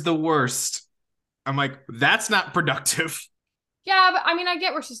 This is the worst. I'm like, that's not productive. Yeah, but I mean, I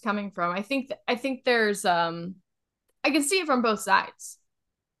get where she's coming from. I think there's I can see it from both sides.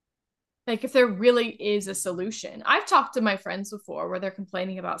 Like if there really is a solution. I've talked to my friends before where they're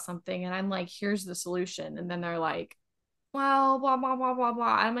complaining about something and I'm like, here's the solution. And then they're like, well, blah, blah, blah, blah,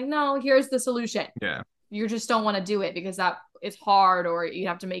 blah. I'm like, no, here's the solution. Yeah. You just don't want to do it because that is hard or you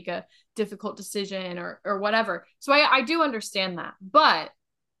have to make a difficult decision or whatever. So I do understand that. But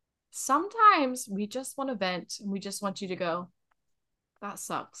sometimes we just want to vent and we just want you to go, that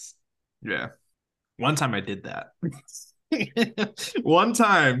sucks. Yeah. One time I did that. One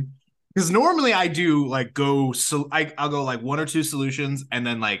time, because normally I do like go so I'll go like one or two solutions and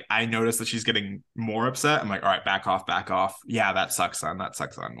then like I notice that she's getting more upset. I'm like, all right, back off, back off. Yeah, that sucks, son. That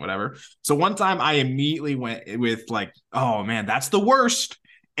sucks, son. Whatever. So one time I immediately went with like, oh man, that's the worst.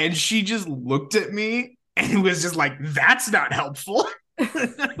 And she just looked at me and was just like, that's not helpful.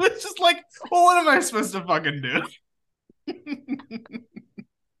 I was just like, well, what am I supposed to fucking do?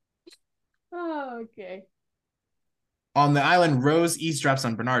 Oh, okay. On the island, Rose eavesdrops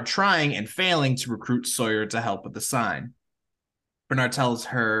on Bernard trying and failing to recruit Sawyer to help with the sign. Bernard tells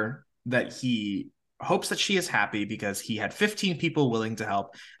her that he hopes that she is happy because he had 15 people willing to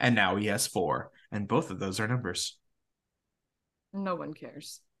help, and now he has four. And both of those are numbers. No one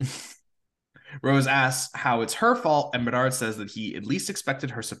cares. Rose asks how it's her fault, and Bernard says that he at least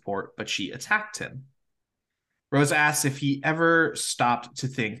expected her support, but she attacked him. Rose asks if he ever stopped to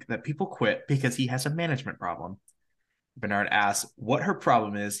think that people quit because he has a management problem. Bernard asks what her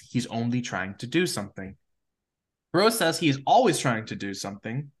problem is. He's only trying to do something. Rose says he is always trying to do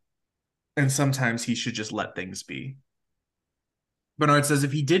something, and sometimes he should just let things be. Bernard says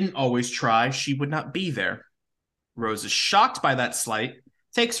if he didn't always try, she would not be there. Rose is shocked by that slight,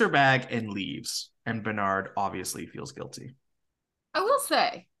 takes her bag, and leaves. And Bernard obviously feels guilty. I will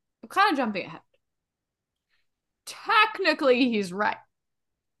say, I'm kind of jumping ahead. Technically, he's right.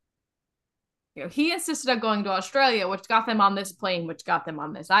 He insisted on going to Australia, which got them on this plane, which got them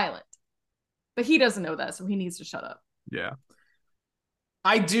on this island. But he doesn't know that, so he needs to shut up. Yeah.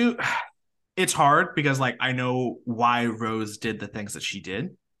 I do. It's hard because, like, I know why Rose did the things that she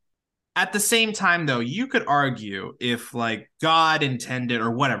did. At the same time, though, you could argue if, like, God intended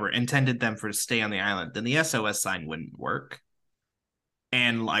or whatever intended them for to stay on the island, then the SOS sign wouldn't work.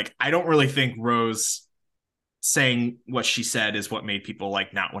 And, like, I don't really think Rose saying what she said is what made people,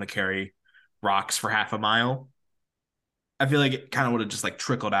 like, not want to carry rocks for half a mile. I feel like it kind of would have just, like,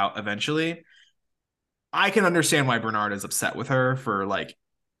 trickled out eventually. I can understand why Bernard is upset with her for, like,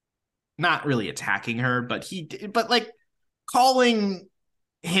 not really attacking her, but like calling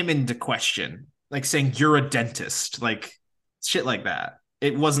him into question, like saying you're a dentist, like shit like that.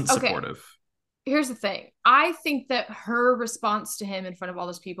 It wasn't supportive. Here's the thing. I think that her response to him in front of all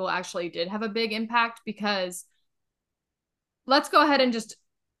those people actually did have a big impact because let's go ahead and just,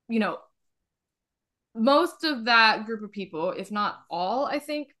 most of that group of people, if not all, I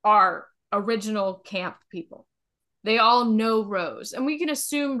think, are original camp people. They all know Rose. And we can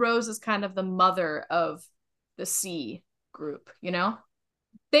assume Rose is kind of the mother of the C group,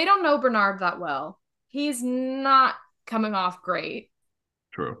 They don't know Bernard that well. He's not coming off great.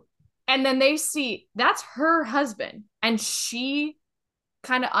 True. And then they see that's her husband. And she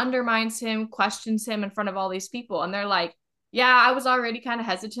kind of undermines him, questions him in front of all these people. And they're like, yeah, I was already kind of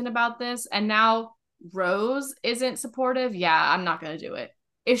hesitant about this. And now Rose isn't supportive. Yeah, I'm not going to do it.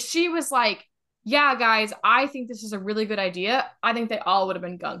 If she was like, yeah, guys, I think this is a really good idea, I think they all would have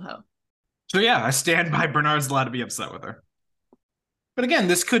been gung-ho. So yeah, I stand by Bernard's allowed to be upset with her. But again,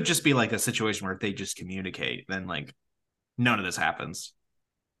 this could just be like a situation where if they just communicate, then like none of this happens.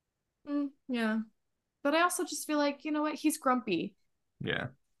 Yeah. But I also just feel like, you know what? He's grumpy. Yeah.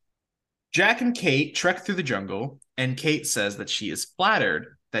 Jack and Kate trek through the jungle, and Kate says that she is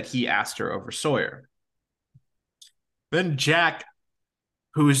flattered that he asked her over Sawyer. Then Jack,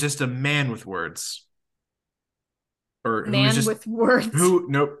 who is just a man with words, or who is just with words,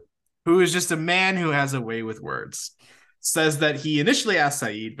 who is just a man who has a way with words, says that he initially asked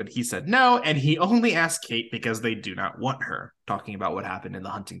Saeed, but he said no, and he only asked Kate because they do not want her, talking about what happened in the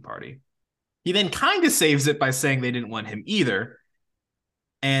hunting party. He then kind of saves it by saying they didn't want him either,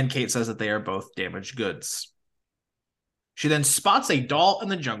 and Kate says that they are both damaged goods. She then spots a doll in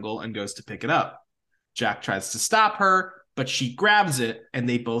the jungle and goes to pick it up. Jack tries to stop her, but she grabs it, and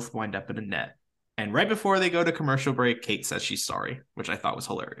they both wind up in a net. And right before they go to commercial break, Kate says she's sorry, which I thought was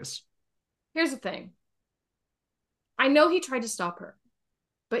hilarious. Here's the thing. I know he tried to stop her,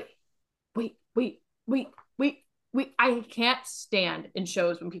 but wait. I can't stand in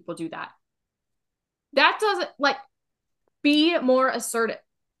shows when people do that. That doesn't, like, be more assertive.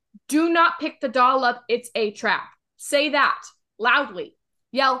 Do not pick the doll up. It's a trap. Say that loudly.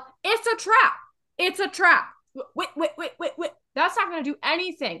 Yell, it's a trap. It's a trap. Wait. That's not going to do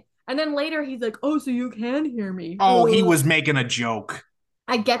anything. And then later he's like, oh, so you can hear me. Oh, he was making a joke.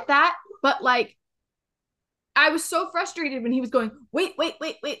 I get that. But like, I was so frustrated when he was going, wait.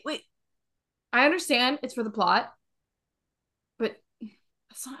 I understand it's for the plot, but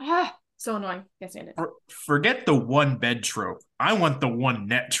it's not, so annoying. Can't stand it. Forget the one bed trope. I want the one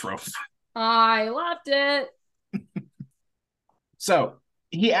net trope. I loved it. So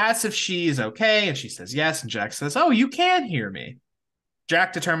he asks if she's okay, and she says yes, and Jack says, oh, you can hear me.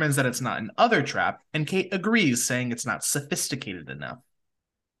 Jack determines that it's not an other trap, and Kate agrees, saying it's not sophisticated enough.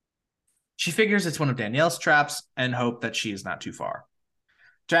 She figures it's one of Danielle's traps and hope that she is not too far.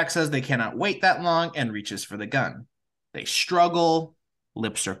 Jack says they cannot wait that long and reaches for the gun. They struggle,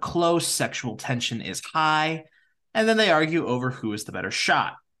 lips are close, sexual tension is high, and then they argue over who is the better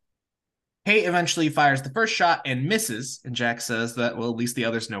shot. Kate eventually fires the first shot and misses, and Jack says that, well, at least the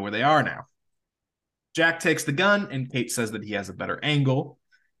others know where they are now. Jack takes the gun, and Kate says that he has a better angle.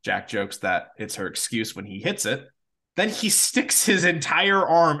 Jack jokes that it's her excuse when he hits it. Then he sticks his entire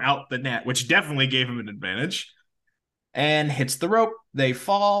arm out the net, which definitely gave him an advantage, and hits the rope. They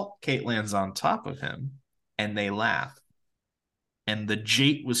fall. Kate lands on top of him, and they laugh. And the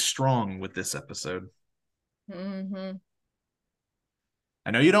Jate was strong with this episode. Mm-hmm.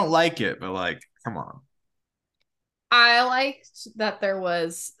 I know you don't like it, but like, come on. I liked that there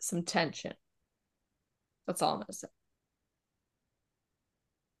was some tension. That's all I'm gonna say.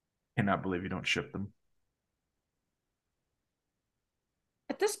 Cannot believe you don't ship them.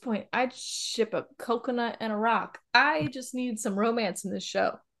 At this point, I'd ship a coconut and a rock. I just need some romance in this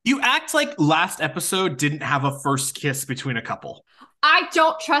show. You act like last episode didn't have a first kiss between a couple. I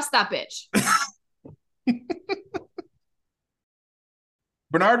don't trust that bitch.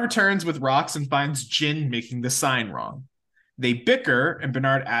 Bernard returns with rocks and finds Jin making the sign wrong. They bicker, and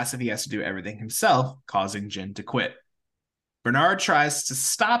Bernard asks if he has to do everything himself, causing Jin to quit. Bernard tries to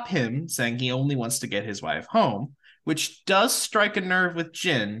stop him, saying he only wants to get his wife home, which does strike a nerve with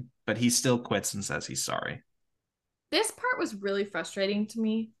Jin, but he still quits and says he's sorry. This part was really frustrating to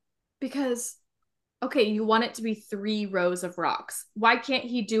me because, okay, you want it to be 3 rows of rocks. Why can't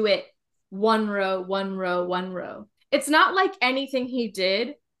he do it 1 row, 1 row, 1 row? It's not like anything he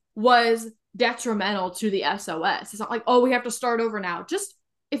did was detrimental to the SOS. It's not like, oh, we have to start over now. Just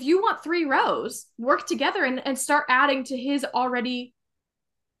if you want 3 rows, work together and start adding to his already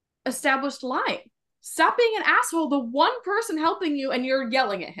established line. Stop being an asshole. The one person helping you and you're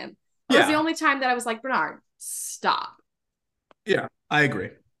yelling at him. That was the only time that I was like, Bernard, stop. Yeah, I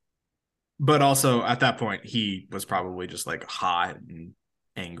agree. But also at that point, he was probably just like hot and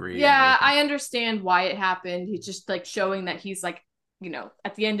angry. Yeah, And I understand why it happened. He's just like showing that he's like,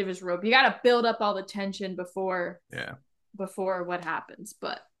 at the end of his rope. You got to build up all the tension yeah, before what happens.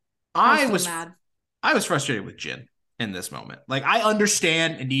 But I was I still was mad. I was frustrated with Jin in this moment. Like I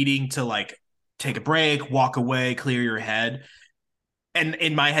understand needing to like take a break, walk away, clear your head. And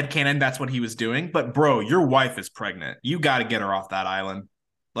in my head canon, that's what he was doing. But bro, your wife is pregnant. You got to get her off that island.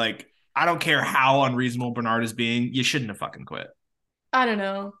 Like I don't care how unreasonable Bernard is being. You shouldn't have fucking quit. I don't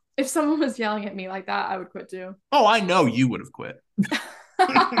know. If someone was yelling at me like that, I would quit too. Oh, I know you would have quit.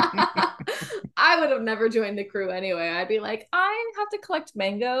 I would have never joined the crew anyway. I'd be like, I have to collect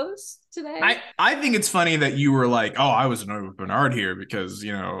mangoes today. I think it's funny that you were like, oh, I was annoyed with Bernard here because,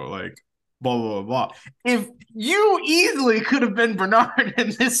 like, blah, blah, blah, blah. If you easily could have been Bernard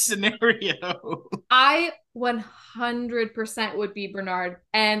in this scenario. I 100% would be Bernard.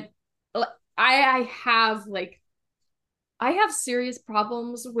 And I have like I have serious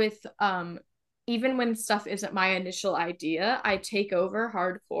problems with even when stuff isn't my initial idea, I take over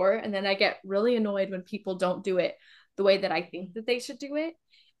hardcore and then I get really annoyed when people don't do it the way that I think that they should do it.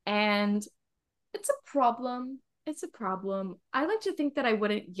 And it's a problem. It's a problem. I like to think that I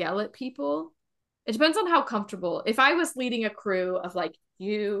wouldn't yell at people. It depends on how comfortable. If I was leading a crew of like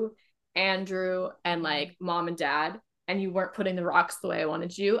you, Andrew, and like mom and dad, and you weren't putting the rocks the way I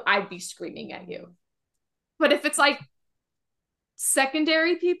wanted you, I'd be screaming at you. But if it's like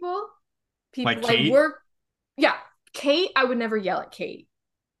secondary people, Like people I Kate, work, yeah, Kate, I would never yell at Kate.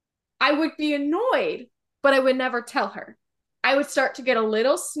 I would be annoyed, but I would never tell her. I would start to get a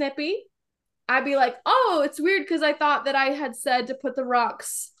little snippy. I'd be like, oh, it's weird because I thought that I had said to put the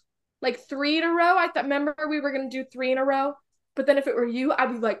rocks like 3 in a row. I thought, remember, we were going to do 3 in a row. But then if it were you,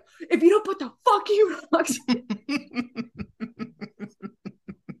 I'd be like, if you don't put the fuck you rocks.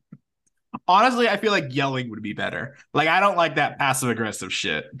 honestly, I feel like yelling would be better. Like, I don't like that passive aggressive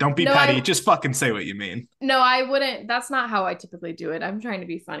shit. Don't be No, petty. Just fucking say what you mean. no, I wouldn't. That's not how I typically do it. I'm trying to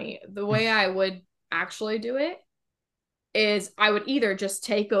be funny. The way I would actually do it is I would either just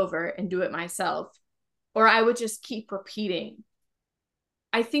take over and do it myself, or I would just keep repeating.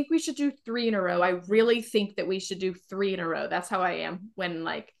 I think we should do 3 in a row. I really think that we should do 3 in a row. That's how I am when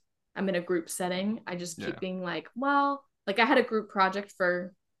like I'm in a group setting. I just keep Yeah. being like, well, like I had a group project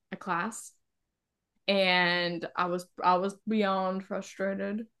for a class and I was beyond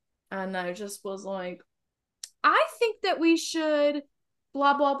frustrated. And I just was like, I think that we should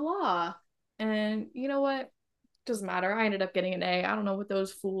blah blah blah. And you know what? Doesn't matter. I ended up getting an A. I don't know what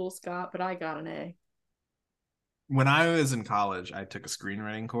those fools got, but I got an A. When I was in college, I took a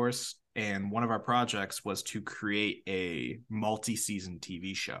screenwriting course, and one of our projects was to create a multi-season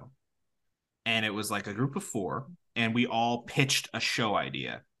TV show. And it was like a group of 4, and we all pitched a show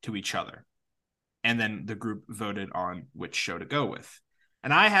idea to each other. And then the group voted on which show to go with.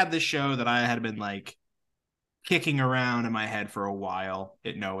 And I had this show that I had been like kicking around in my head for a while.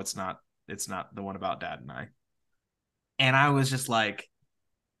 It's not the one about Dad and I. And I was just like,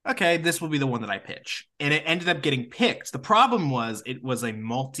 okay, this will be the one that I pitch. And it ended up getting picked. The problem was it was a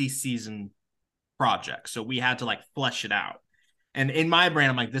multi-season project. So we had to like flesh it out. And in my brain,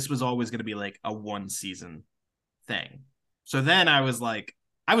 I'm like, this was always going to be like a 1 season thing. So then I was like,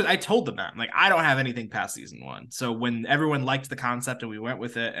 I told them that. I'm like, I don't have anything past season 1. So when everyone liked the concept and we went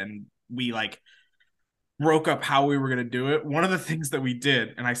with it and we like broke up how we were going to do it, one of the things that we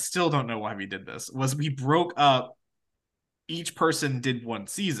did, and I still don't know why we did this, was we broke up, each person did 1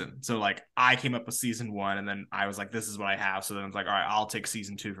 season. So like I came up with season 1 and then I was like, this is what I have. So then it's like, all right, I'll take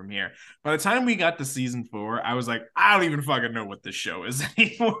season 2 from here. By the time we got to season 4, I was like, I don't even fucking know what this show is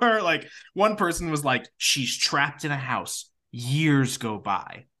anymore. Like one person was like, she's trapped in a house. Years go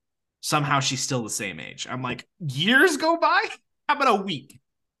by. Somehow she's still the same age. I'm like, years go by? How about a week?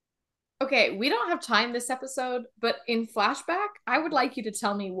 Okay, we don't have time this episode, but in flashback, I would like you to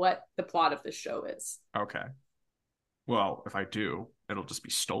tell me what the plot of this show is. Okay. Well, if I do, it'll just be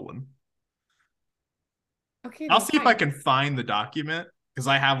stolen. Okay, I'll then see if I fine. can find the document because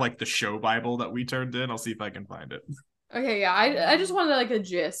I have like the show Bible that we turned in. I'll see if I can find it. Okay, yeah, I just wanted like a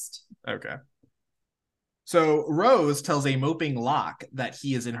gist. Okay. So Rose tells a moping Locke that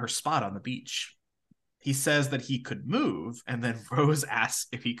he is in her spot on the beach. He says that he could move, and then Rose asks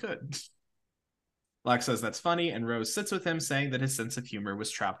if he could. Locke says that's funny, and Rose sits with him, saying that his sense of humor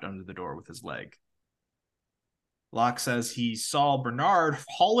was trapped under the door with his leg. Locke says he saw Bernard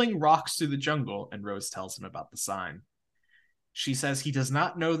hauling rocks through the jungle, and Rose tells him about the sign. She says he does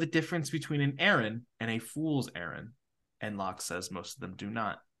not know the difference between an errand and a fool's errand, and Locke says most of them do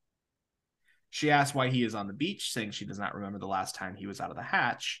not. She asks why he is on the beach, saying she does not remember the last time he was out of the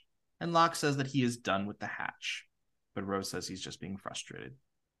hatch, and Locke says that he is done with the hatch, but Rose says he's just being frustrated.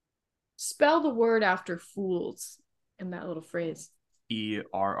 Spell the word after fools in that little phrase.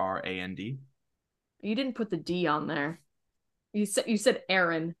 Errand. You didn't put the D on there. You said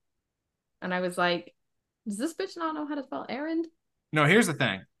Aaron, and I was like, does this bitch not know how to spell errand? No, here's the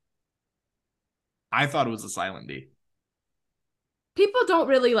thing. I thought it was a silent D. People don't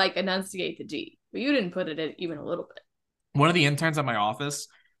really like enunciate the D, but you didn't put it in even a little bit. One of the interns at my office,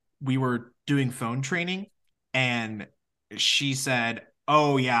 we were doing phone training, and she said,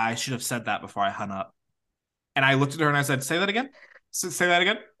 oh, yeah, I should have said that before I hung up. And I looked at her and I said, say that again? Say that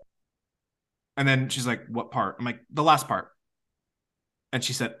again? And then she's like, what part? I'm like, the last part. And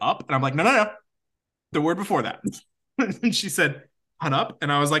she said, up. And I'm like, no. The word before that. And she said, hung up.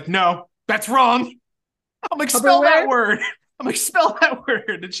 And I was like, no, that's wrong. I'm like, spell that Tupperware? word. I'm like, spell that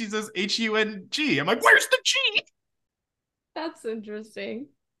word. And she says Hung. I'm like, where's the G? That's interesting.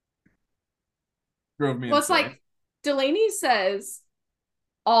 Drove me Well, it's insane. like Delaney says,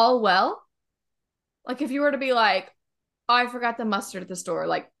 all well. Like if you were to be like, oh, I forgot the mustard at the store,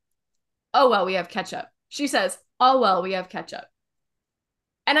 like, oh, well, we have ketchup. She says, oh, well, we have ketchup.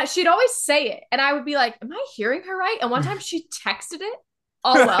 And she'd always say it. And I would be like, am I hearing her right? And one time she texted it,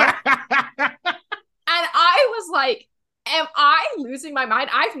 all well. And I was like, am I losing my mind?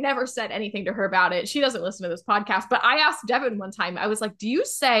 I've never said anything to her about it. She doesn't listen to this podcast, but I asked Devin one time, I was like, do you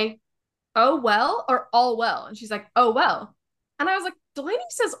say, oh, well, or all well? And she's like, oh, well. And I was like, Delaney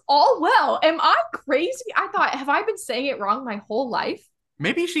says all well. Am I crazy? I thought, have I been saying it wrong my whole life?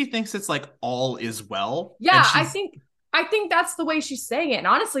 Maybe she thinks it's like all is well. And Yeah, I she's, think I think that's the way she's saying it. And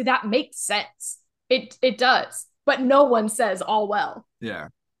honestly, that makes sense. It does. But no one says all well. yeah.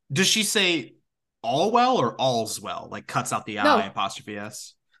 Does she say all well or all's well? Like cuts out the I No, apostrophe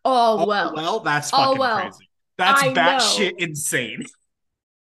S. all All well. well? That's All fucking well. crazy. That's I batshit know. insane.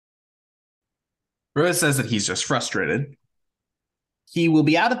 Rose says that he's just frustrated. He will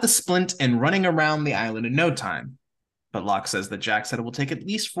be out of the splint and running around the island in no time. But Locke says that Jack said it will take at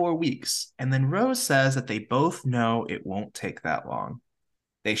least 4 weeks. And then Rose says that they both know it won't take that long.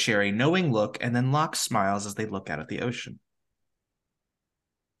 They share a knowing look, and then Locke smiles as they look out at the ocean.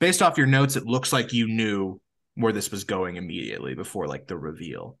 Based off your notes, it looks like you knew where this was going immediately before like the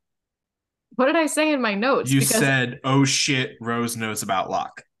reveal. What did I say in my notes? You Because said, oh shit, Rose knows about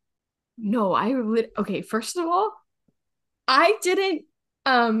Locke. no, okay, first of all, I didn't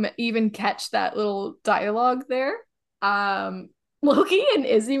even catch that little dialogue there. Um Loki and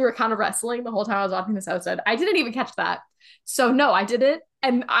Izzy were kind of wrestling the whole time I was watching this episode. I didn't even catch that. So no, I didn't.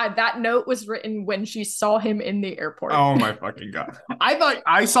 And that note was written when she saw him in the airport. Oh my fucking god! I thought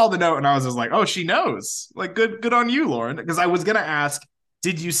I saw the note and I was just like, "Oh, she knows." Like, good on you, Lauren. Because I was gonna ask,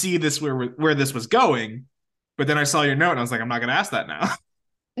 did you see this where this was going? But then I saw your note and I was like, I'm not gonna ask that now.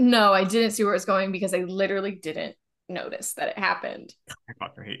 No, I didn't see where it's going because I literally didn't notice that it happened. I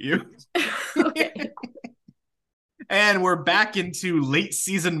fucking hate you. Okay. And we're back into late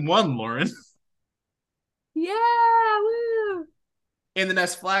season 1, Lauren. Yeah, woo. In the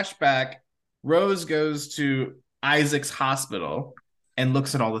next flashback, Rose goes to Isaac's hospital and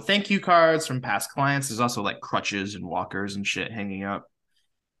looks at all the thank you cards from past clients. There's also like crutches and walkers and shit hanging up.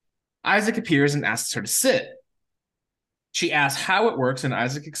 Isaac appears and asks her to sit. She asks how it works, and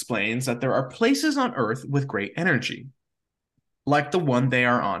Isaac explains that there are places on Earth with great energy, like the one they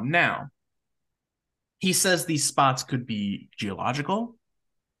are on now. He says these spots could be geological,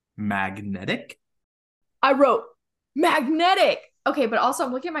 magnetic. I wrote magnetic. Okay, but also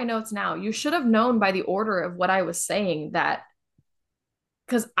I'm looking at my notes now. You should have known by the order of what I was saying that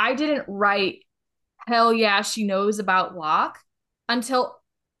because I didn't write hell yeah, she knows about Locke until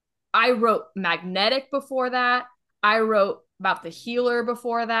I wrote magnetic before that. I wrote about the healer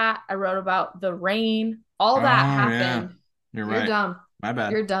before that. I wrote about the rain. All that Oh, yeah. happened. You're You're right. dumb. My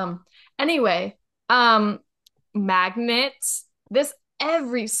bad. You're dumb. Anyway, um, magnets. This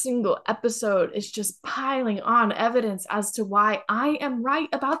every single episode is just piling on evidence as to why I am right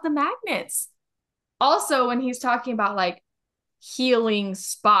about the magnets. Also, when he's talking about like healing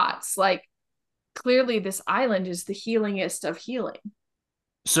spots, like clearly this island is the healingest of healing.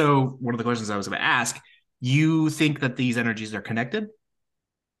 So, one of the questions I was going to ask, you think that these energies are connected?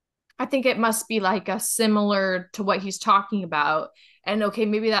 I think it must be like a similar to what he's talking about. And okay,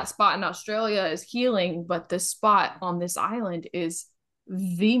 maybe that spot in Australia is healing, but this spot on this island is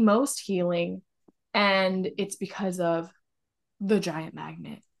the most healing. And it's because of the giant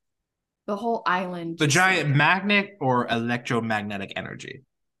magnet. The whole island The just giant like magnet or electromagnetic energy?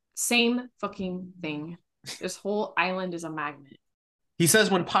 same fucking thing. This whole island is a magnet. He says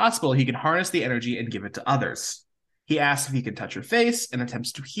when possible, he can harness the energy and give it to others. He asks if he can touch her face and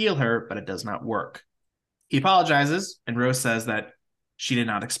attempts to heal her, but it does not work. He apologizes, and Rose says that she did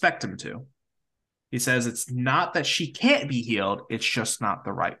not expect him to. He says it's not that she can't be healed, it's just not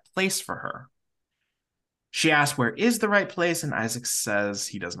the right place for her. She asks where is the right place, and Isaac says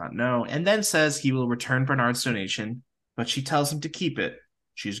he does not know, and then says he will return Bernard's donation, but she tells him to keep it.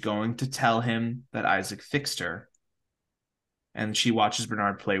 She's going to tell him that Isaac fixed her, and she watches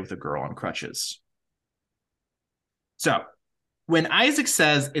Bernard play with a girl on crutches. So, when Isaac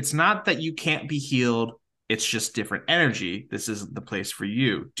says it's not that you can't be healed, it's just different energy, this isn't the place for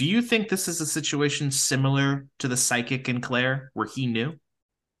you. Do you think this is a situation similar to the psychic in Claire, where he knew?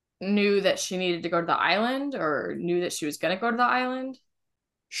 Knew that she needed to go to the island or knew that she was going to go to the island?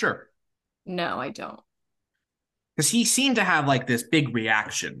 Sure. No, I don't. Because he seemed to have like this big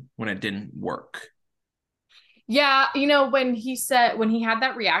reaction when it didn't work. Yeah, when he had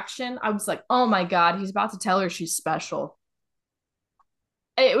that reaction, I was like, oh my God, he's about to tell her she's special.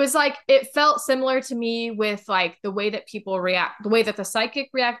 It was like, it felt similar to me with like the way that people react, the way that the psychic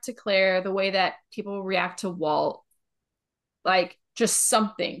react to Claire, the way that people react to Walt, like just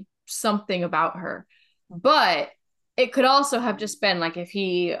something about her. But it could also have just been like if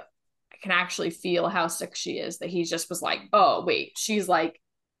he can actually feel how sick she is, that he just was like, oh, wait, she's like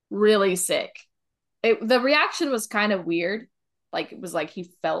really sick. The reaction was kind of weird. Like it was like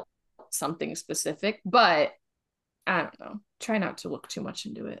he felt something specific, but I don't know. Try not to look too much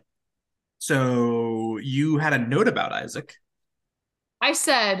into it. So you had a note about Isaac. I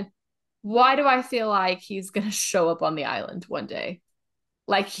said, why do I feel like he's gonna show up on the island one day?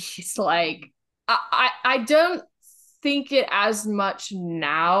 Like he's like, I don't think it as much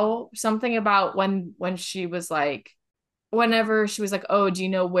now. Something about when she was like, whenever she was like, oh, do you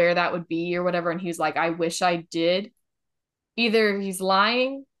know where that would be or whatever? And he's like, I wish I did. Either he's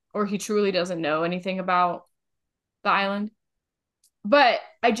lying or he truly doesn't know anything about the island. But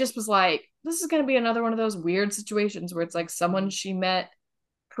I just was like, this is going to be another one of those weird situations where it's like someone she met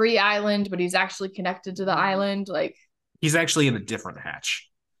pre-island, but he's actually connected to the island. Like, He's actually in a different hatch.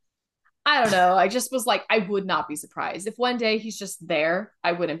 I don't know. I just was like, I would not be surprised. If one day he's just there,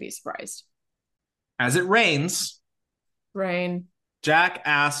 I wouldn't be surprised. As it rains, Rain. Jack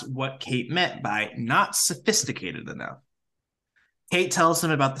asks what Kate meant by not sophisticated enough. Kate tells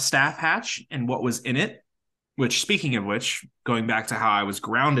him about the staff hatch and what was in it, which, speaking of which, going back to how I was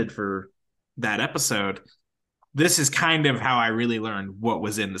grounded for that episode, this is kind of how I really learned what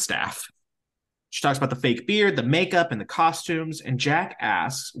was in the staff. She talks about the fake beard, the makeup, and the costumes, and Jack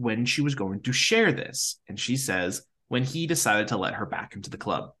asks when she was going to share this, and she says when he decided to let her back into the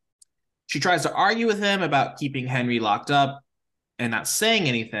club. She tries to argue with him about keeping Henry locked up and not saying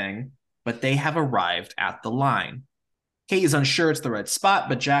anything, but they have arrived at the line. Kate is unsure it's the right spot,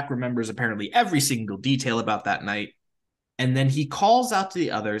 but Jack remembers apparently every single detail about that night, and then he calls out to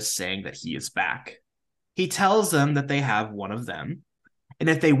the others saying that he is back. He tells them that they have one of them, and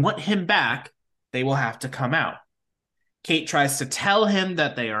if they want him back, they will have to come out. Kate tries to tell him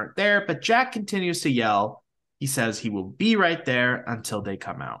that they aren't there, but Jack continues to yell. He says he will be right there until they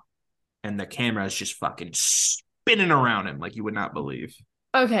come out. And the camera is just fucking spinning around him like you would not believe.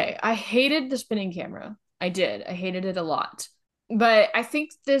 Okay, I hated the spinning camera. I did. I hated it a lot. But I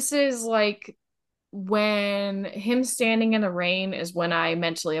think this is like when him standing in the rain is when I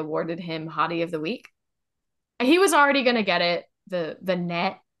mentally awarded him Hottie of the Week. He was already gonna get it. The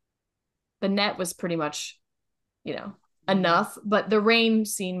net was pretty much, you know, enough. But the rain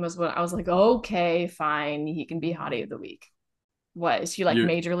scene was when I was like, okay, fine, he can be Hottie of the Week. What is he like You're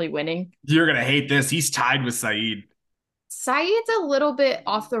majorly winning? you're gonna hate this. He's tied with Saeed. Saeed's a little bit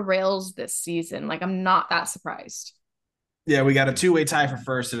off the rails this season. Like, I'm not that surprised. Yeah, we got a two-way tie for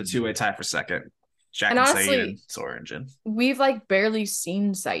first and a two-way tie for second. Shaq And and Saeed and honestly, Sora and Jin. we've like barely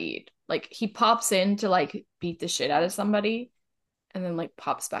seen Saeed. Like, he pops in to like beat the shit out of somebody and then like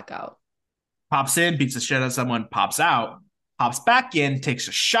pops back out. Pops in, beats the shit out of someone, pops out, pops back in, takes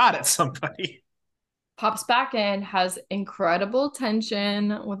a shot at somebody. Pops back in, has incredible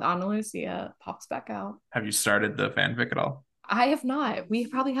tension with Ana Lucia, pops back out. Have you started the fanfic at all? I have not. We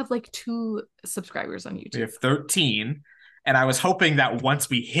probably have like 2 subscribers on We YouTube. have 13. And I was hoping that once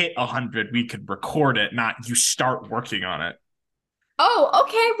we hit 100, we could record it, not you start working on it. Oh,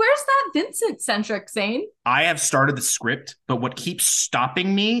 okay. Where's that Vincent centric Zane? I have started the script, but what keeps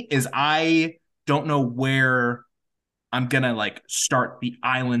stopping me is I don't know where I'm gonna like start the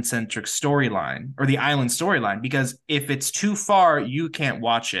island centric storyline or the island storyline, because if it's too far, you can't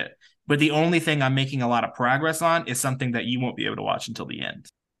watch it. But the only thing I'm making a lot of progress on is something that you won't be able to watch until the end.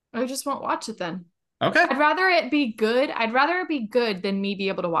 I just won't watch it then. Okay. I'd rather it be good. I'd rather it be good than me be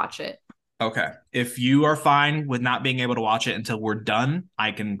able to watch it. Okay. If you are fine with not being able to watch it until we're done,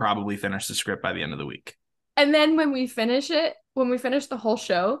 I can probably finish the script by the end of the week. And then when we finish it, when we finish the whole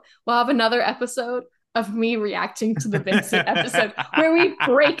show, we'll have another episode of me reacting to the Vincent episode where we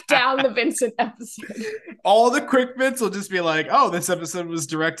break down the Vincent episode. All the quick bits will just be like, oh, this episode was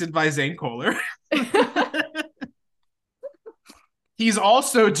directed by Zane Kohler. He's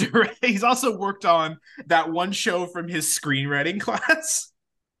also worked on that one show from his screenwriting class.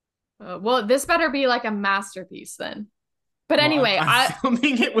 Well, this better be like a masterpiece then. But Well, anyway, I'm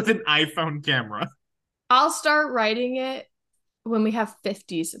filming it with an iPhone camera. I'll start writing it when we have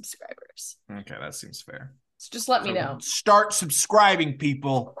 50 subscribers. Okay, that seems fair. So just let me know. Start subscribing,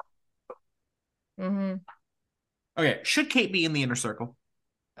 people. Mm-hmm. Okay, should Kate be in the inner circle?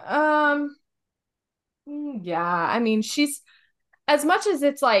 Yeah, I mean, she's as much as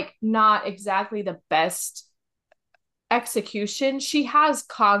it's like not exactly the best execution, she has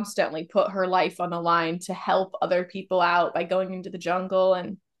constantly put her life on the line to help other people out by going into the jungle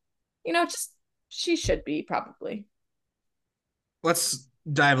and just she should be probably. Let's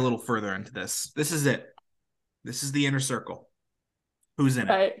dive a little further into this. This is it. This is the inner circle. Who's in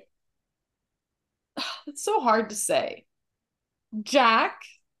it? Right. It's so hard to say. Jack,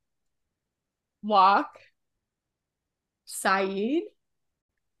 Locke, Saeed,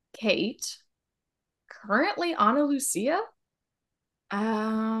 Kate, currently Ana Lucia.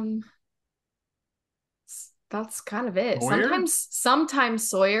 Um, that's kind of it. Sawyer? Sometimes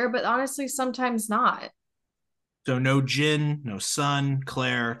Sawyer, but honestly, sometimes not. So no Jin, no Sun,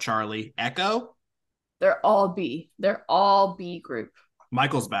 Claire, Charlie, Echo. They're all B. They're all B group.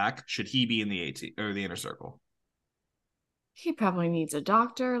 Michael's back. Should he be in the AT or the inner circle? He probably needs a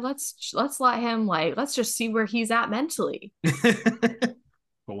doctor. Let's let him let's just see where he's at mentally. But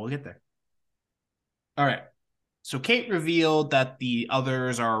we'll get there. All right. So Kate revealed that the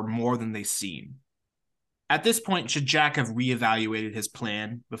others are more than they seem. At this point, should Jack have reevaluated his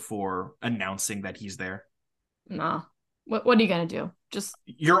plan before announcing that he's there? Nah. What are you gonna do? Just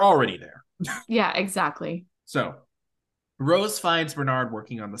You're already there. yeah, exactly. So Rose finds Bernard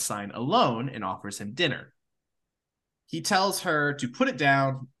working on the sign alone and offers him dinner. He tells her to put it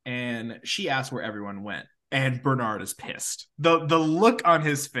down, and she asks where everyone went. And Bernard is pissed. The look on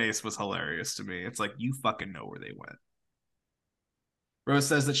his face was hilarious to me. It's like, you fucking know where they went. Rose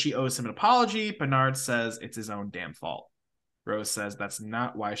says that she owes him an apology. Bernard says it's his own damn fault. Rose says that's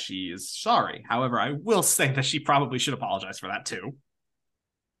not why she is sorry. However, I will say that she probably should apologize for that too.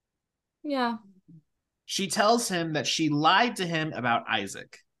 Yeah. She tells him that she lied to him about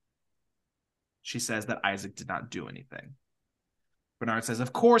Isaac. She says that Isaac did not do anything. Bernard says,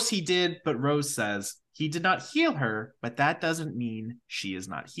 of course he did, but Rose says he did not heal her, but that doesn't mean she is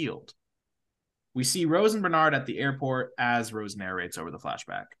not healed. We see Rose and Bernard at the airport as Rose narrates over the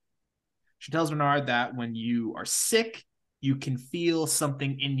flashback. She tells Bernard that when you are sick, you can feel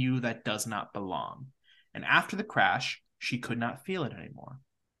something in you that does not belong. And after the crash, she could not feel it anymore.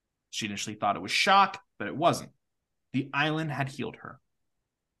 She initially thought it was shock, but it wasn't. The island had healed her.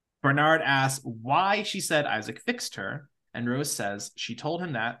 Bernard asks why she said Isaac fixed her, And Rose says she told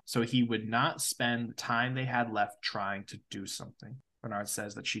him that so he would not spend the time they had left trying to do something. Bernard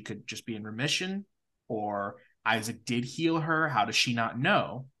says that she could just be in remission, or Isaac did heal her. How does she not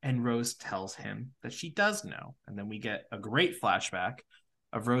know? And Rose tells him that she does know. And then we get a great flashback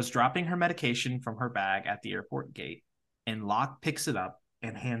of Rose dropping her medication from her bag at the airport gate, and Locke picks it up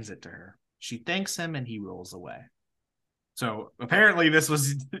and hands it to her. She thanks him and he rolls away. So apparently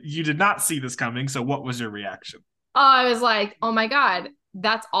you did not see this coming. So what was your reaction? Oh, I was like, oh my God,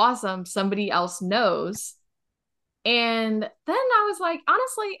 that's awesome. Somebody else knows. And then I was like,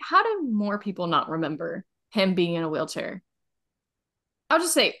 honestly, how do more people not remember him being in a wheelchair? I'll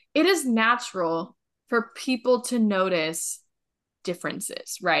just say it is natural for people to notice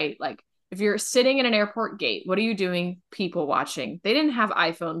differences, right? Like if you're sitting in an airport gate, what are you doing? People watching. They didn't have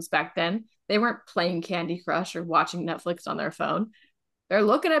iPhones back then. They weren't playing Candy Crush or watching Netflix on their phone. They're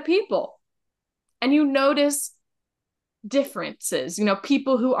looking at people. And you notice differences,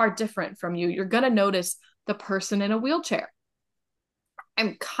 people who are different from you. You're going to notice the person in a wheelchair.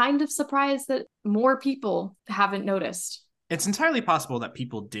 I'm kind of surprised that more people haven't noticed. It's entirely possible that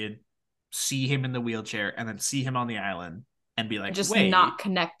people did see him in the wheelchair and then see him on the island and be like, Just wait, not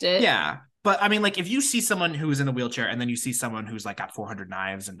connect it. yeah. But I mean, like, if you see someone who's in a wheelchair and then you see someone who's like got 400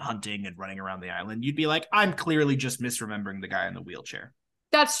 knives and hunting and running around the island, you'd be like, I'm clearly just misremembering the guy in the wheelchair.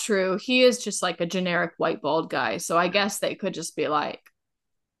 That's true. He is just like a generic white bald guy. So I guess they could just be like,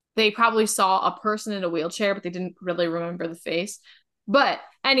 they probably saw a person in a wheelchair, but they didn't really remember the face. But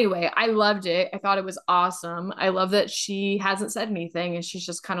anyway, I loved it. I thought it was awesome. I love that she hasn't said anything and she's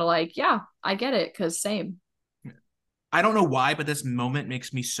just kind of like, yeah, I get it, because same. I don't know why, but this moment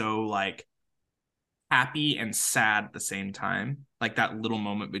makes me so like happy and sad at the same time. Like that little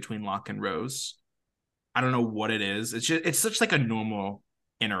moment between Locke and Rose. I don't know what it is. It's such like a normal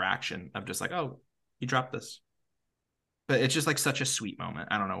interaction of just like, oh, you dropped this. But it's just like such a sweet moment.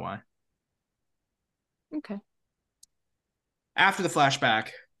 I don't know why. Okay. After the flashback,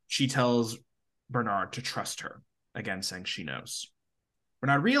 she tells Bernard to trust her, again saying she knows.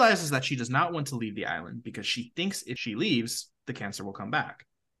 Bernard realizes that she does not want to leave the island because she thinks if she leaves, the cancer will come back.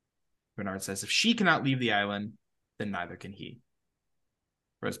 Bernard says if she cannot leave the island, then neither can he.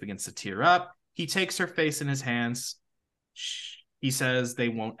 Rose begins to tear up. He takes her face in his hands. He says they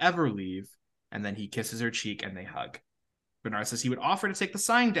won't ever leave, and then he kisses her cheek and they hug. Bernard says he would offer to take the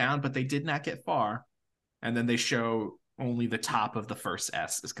sign down, but they did not get far. And then they show only the top of the first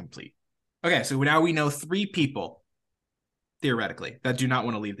S is complete. Okay, so now we know 3 people, theoretically, that do not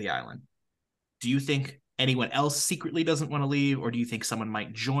want to leave the island. Do you think anyone else secretly doesn't want to leave, or do you think someone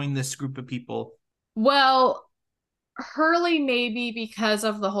might join this group of people? Well, Hurley maybe because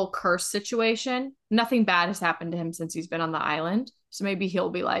of the whole curse situation. Nothing bad has happened to him since he's been on the island. So maybe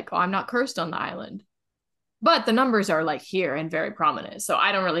he'll be like, oh, I'm not cursed on the island. But the numbers are like here and very prominent. So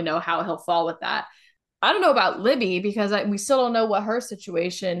I don't really know how he'll fall with that. I don't know about Libby because we still don't know what her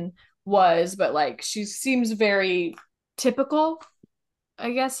situation was, but like she seems very typical,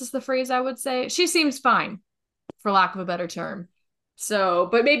 I guess is the phrase I would say. She seems fine, for lack of a better term. So,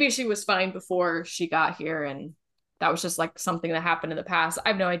 but maybe she was fine before she got here and that was just like something that happened in the past. I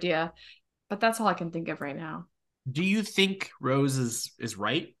have no idea, but that's all I can think of right now. Do you think Rose is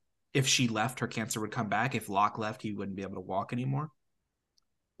right? If she left, her cancer would come back. If Locke left, he wouldn't be able to walk anymore.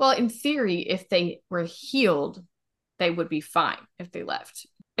 Well, in theory, if they were healed, they would be fine if they left.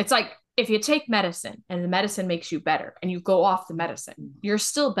 It's like if you take medicine and the medicine makes you better and you go off the medicine, you're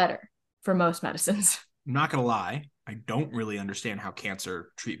still better for most medicines. I'm not going to lie. I don't really understand how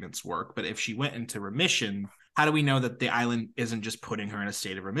cancer treatments work, but if she went into remission, how do we know that the island isn't just putting her in a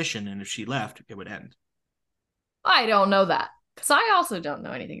state of remission? And if she left, it would end. I don't know that because I also don't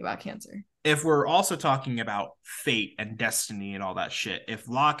know anything about cancer. If we're also talking about fate and destiny and all that shit, if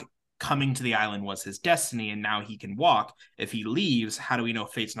Locke coming to the island was his destiny and now he can walk, if he leaves, how do we know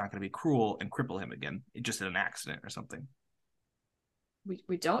fate's not going to be cruel and cripple him again? It just in an accident or something.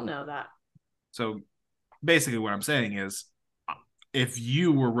 We don't know that. So basically what I'm saying is if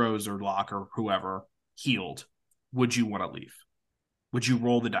you were Rose or Locke or whoever healed, would you want to leave? Would you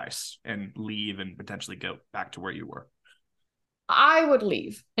roll the dice and leave and potentially go back to where you were? I would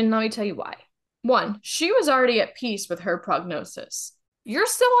leave, and let me tell you why. 1, she was already at peace with her prognosis. You're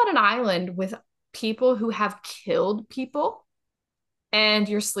still on an island with people who have killed people, and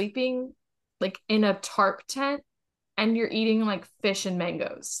you're sleeping like in a tarp tent, and you're eating like fish and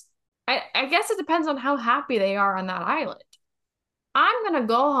mangoes. I guess it depends on how happy they are on that island. I'm going to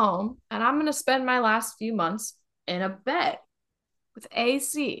go home, and I'm going to spend my last few months in a bed with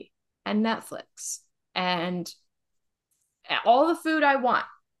AC and Netflix and all the food I want,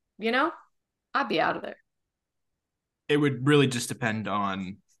 I'd be out of there. It would really just depend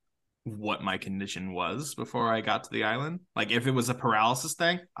on what my condition was before I got to the island. Like if it was a paralysis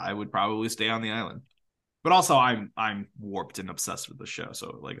thing, I would probably stay on the island. But also I'm warped and obsessed with the show.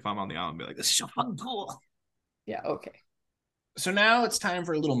 So like if I'm on the island, I'll be like, this is so fucking cool. Yeah, okay. So now it's time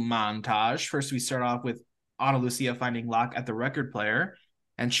for a little montage. First, we start off with Ana Lucia finding Locke at the record player,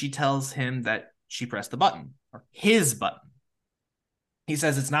 and she tells him that she pressed the button, or his button. He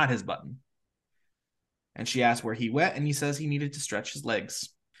says it's not his button. And she asks where he went, and he says he needed to stretch his legs.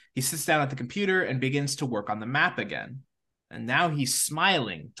 He sits down at the computer and begins to work on the map again. And now he's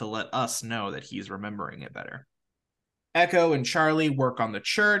smiling to let us know that he's remembering it better. Echo and Charlie work on the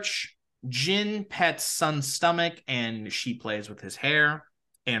church. Jin pets Sun's stomach and she plays with his hair.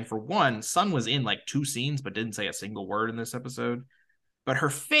 And for one, Sun was in like 2 scenes but didn't say a single word in this episode. But her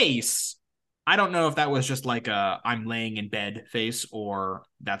face, I don't know if that was just like a I'm laying in bed face or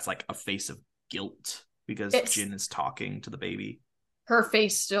that's like a face of guilt because Jin is talking to the baby. Her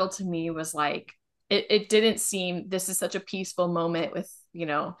face still to me was like, it didn't seem, this is such a peaceful moment with, you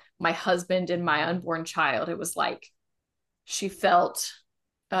know, my husband and my unborn child. It was like she felt,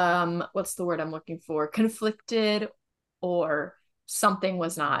 what's the word I'm looking for? Conflicted, or something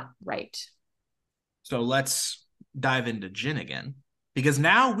was not right. So let's dive into Jin again, because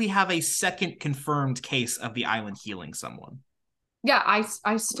now we have a second confirmed case of the island healing someone. Yeah,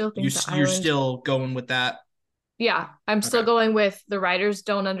 I still think you're still going with that. Yeah, I'm still going with the writers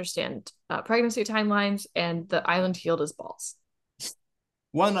don't understand pregnancy timelines, and the island healed his balls.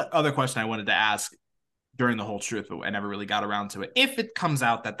 One other question I wanted to ask during the whole truth, but I never really got around to it. If it comes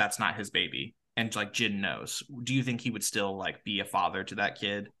out that that's not his baby, and like Jin knows, do you think he would still like be a father to that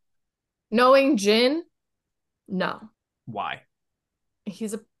kid? Knowing Jin, no. Why?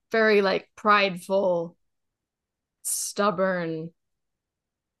 He's a very like prideful, stubborn.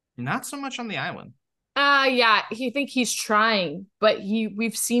 Not so much on the island. Yeah, he's trying, but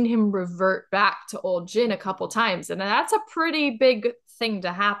we've seen him revert back to old Jin a couple times, and that's a pretty big thing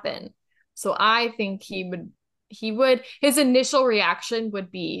to happen. So I think he would his initial reaction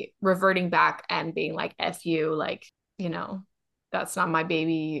would be reverting back and being like, F you, like, you know, that's not my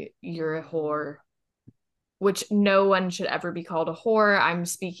baby, you're a whore. Which no one should ever be called a whore. I'm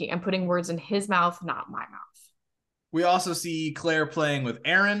putting words in his mouth, not my mouth. We also see Claire playing with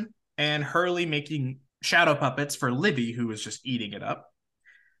Aaron and Hurley making shadow puppets for Libby, who is just eating it up.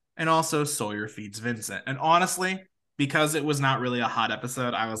 And also Sawyer feeds Vincent. And honestly, because it was not really a hot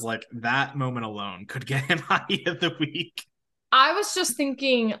episode, I was like, that moment alone could get him Hottie of the Week. I was just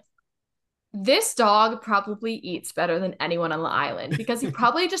thinking, this dog probably eats better than anyone on the island because he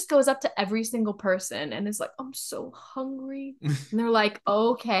probably just goes up to every single person and is like, I'm so hungry. And they're like,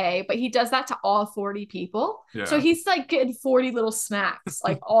 okay. But he does that to all 40 people. Yeah. So he's like getting 40 little snacks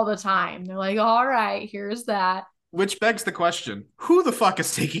like all the time. They're like, all right, here's that. Which begs the question, who the fuck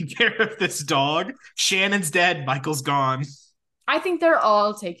is taking care of this dog? Shannon's dead. Michael's gone. I think they're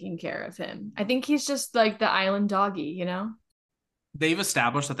all taking care of him. I think he's just like the island doggy, you know? They've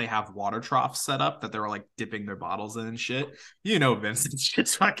established that they have water troughs set up that they're like dipping their bottles in and shit. You know, Vincent's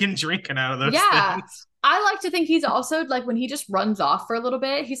just fucking drinking out of those things. I like to think he's also like when he just runs off for a little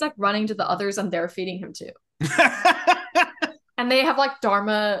bit, he's like running to the others and they're feeding him too. And they have like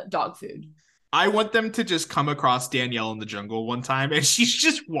Dharma dog food. I want them to just come across Danielle in the jungle one time and she's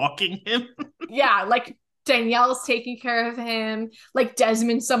just walking him. Yeah, like Danielle's taking care of him. Like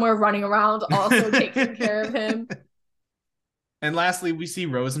Desmond somewhere running around also taking care of him. And lastly, we see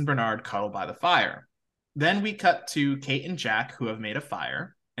Rose and Bernard cuddle by the fire. Then we cut to Kate and Jack, who have made a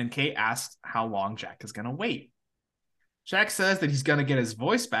fire, and Kate asks how long Jack is going to wait. Jack says that he's going to get his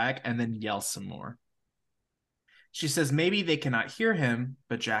voice back and then yells some more. She says maybe they cannot hear him,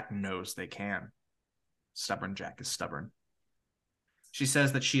 but Jack knows they can. Stubborn Jack is stubborn. She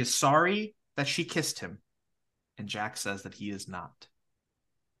says that she is sorry that she kissed him, and Jack says that he is not.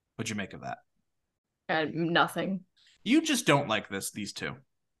 What'd you make of that? Nothing. You just don't like these two.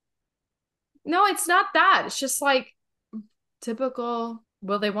 No, it's not that. It's just like typical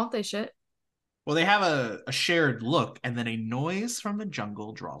will they won't they shit. Well, they have a shared look, and then a noise from the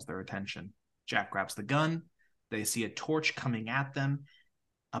jungle draws their attention. Jack grabs the gun. They see a torch coming at them.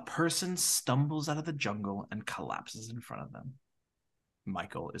 A person stumbles out of the jungle and collapses in front of them.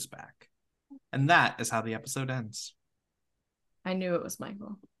 Michael is back. And that is how the episode ends. I knew it was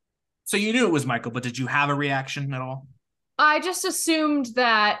Michael. So you knew it was Michael, but did you have a reaction at all? I just assumed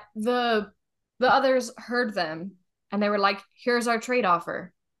that the others heard them and they were like, here's our trade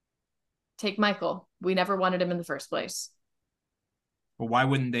offer. Take Michael. We never wanted him in the first place. Well, why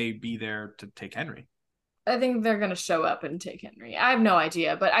wouldn't they be there to take Henry? I think they're going to show up and take Henry. I have no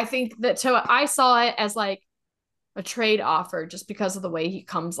idea, but I think that, so I saw it as like, a trade offer just because of the way he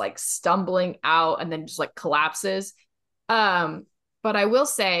comes like stumbling out and then just like collapses. But I will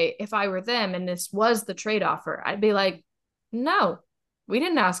say, if I were them and this was the trade offer, I'd be like, no, we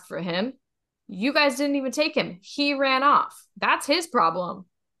didn't ask for him. You guys didn't even take him. He ran off. That's his problem.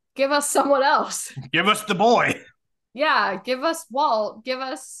 Give us someone else. Give us the boy. Yeah, give us Walt. Give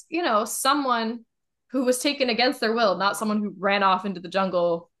us, someone who was taken against their will, not someone who ran off into the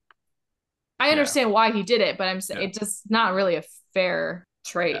jungle. I understand why he did it, but I'm saying it's just not really a fair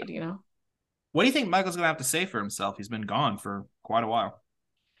trade, What do you think Michael's going to have to say for himself? He's been gone for quite a while.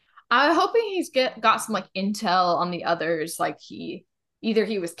 I'm hoping he's got some like intel on the others. Like he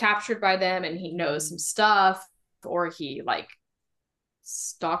was captured by them and he knows some stuff, or he like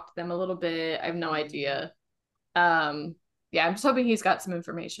stalked them a little bit. I have no idea. I'm just hoping he's got some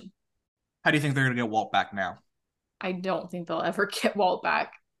information. How do you think they're going to get Walt back now? I don't think they'll ever get Walt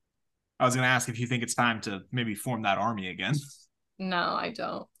back. I was going to ask if you think it's time to maybe form that army again. No, I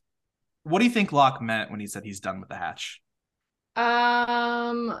don't. What do you think Locke meant when he said he's done with the hatch?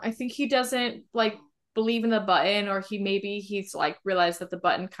 I think he doesn't like believe in the button, or he's like realized that the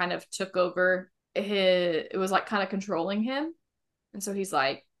button kind of took over it was like kind of controlling him. And so he's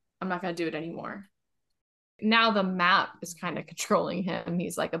like, I'm not going to do it anymore. Now the map is kind of controlling him.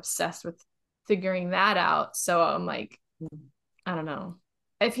 He's like obsessed with figuring that out. So I'm like, I don't know.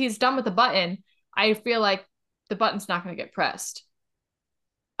 If he's done with the button, I feel like the button's not going to get pressed.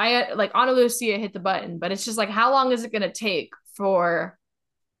 I like Ana Lucia hit the button, but it's just like, how long is it going to take for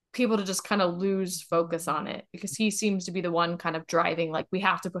people to just kind of lose focus on it? Because he seems to be the one kind of driving, like, we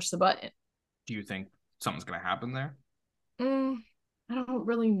have to push the button. Do you think something's going to happen there? I don't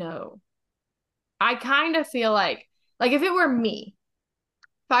really know. I kind of feel like if it were me,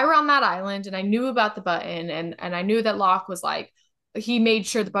 if I were on that island and I knew about the button and I knew that Locke was like, he made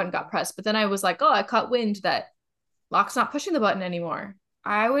sure the button got pressed, but then I was like, oh, I caught wind that Locke's not pushing the button anymore.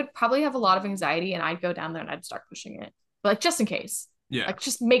 I would probably have a lot of anxiety and I'd go down there and I'd start pushing it. But like, just in case. Yeah. Like,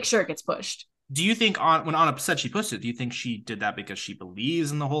 just make sure it gets pushed. Do you think when Anna said she pushed it, do you think she did that because she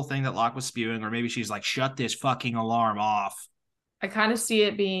believes in the whole thing that Locke was spewing? Or maybe she's like, shut this fucking alarm off? I kind of see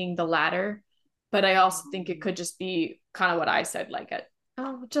it being the latter, but I also think it could just be kind of what I said, like,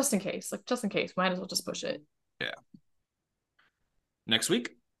 just in case. Like, just in case. Might as well just push it. Yeah. Next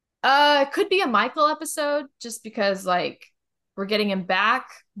week? It could be a Michael episode just because, like, we're getting him back,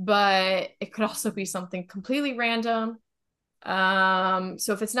 but it could also be something completely random.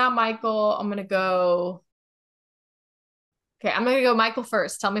 So if it's not Michael, I'm gonna go Michael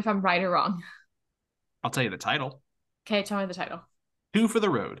first. Tell me if I'm right or wrong. I'll tell you the title. Okay, tell me the title. 2 for the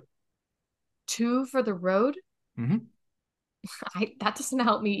Road. 2 for the Road? Mm-hmm. That doesn't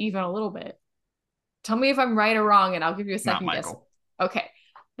help me even a little bit. Tell me if I'm right or wrong, and I'll give you a second guess. Okay,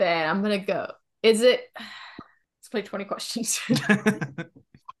 then I'm gonna go. Is it? Let's play 20 questions.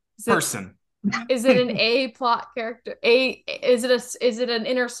 Person. Is it an A plot character? Is it an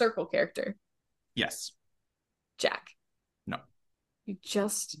inner circle character? Yes. Jack. No. You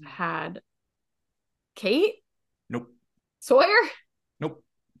just had Kate? Nope. Sawyer? Nope.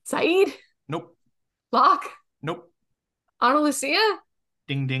 Saeed? Nope. Locke? Nope. Ana Lucia?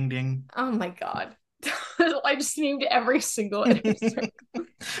 Ding, ding, ding. Oh my God. I just named every single inner circle.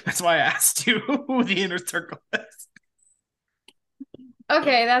 That's why I asked you who the inner circle is.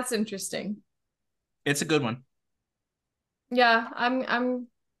 Okay, that's interesting. It's a good one. Yeah,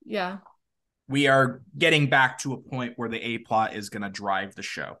 yeah. We are getting back to a point where the A plot is going to drive the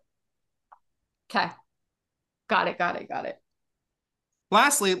show. Okay. Got it.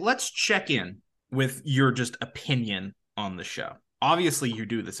 Lastly, let's check in with your just opinion on the show. Obviously, you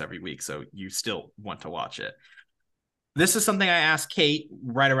do this every week, so you still want to watch it. This is something I asked Kate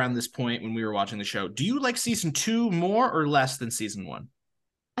right around this point when we were watching the show. Do you like season 2 more or less than season 1?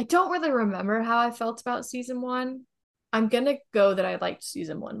 I don't really remember how I felt about season 1. I'm going to go that I liked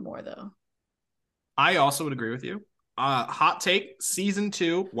season 1 more, though. I also would agree with you. Hot take, season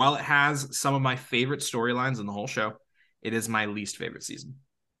 2, while it has some of my favorite storylines in the whole show, it is my least favorite season.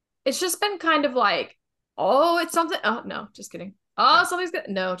 It's just been kind of like, oh, it's something. Oh, no, just kidding. Oh, something's good.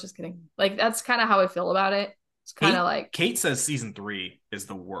 No, just kidding. Like, that's kind of how I feel about it. It's kind of like. Kate says season 3 is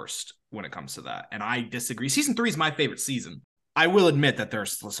the worst when it comes to that. And I disagree. Season 3 is my favorite season. I will admit that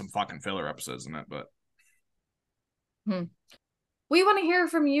there's some fucking filler episodes in it, but. We want to hear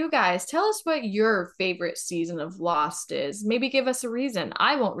from you guys. Tell us what your favorite season of Lost is. Maybe give us a reason.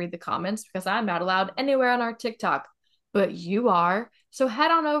 I won't read the comments because I'm not allowed anywhere on our TikTok, but you are. So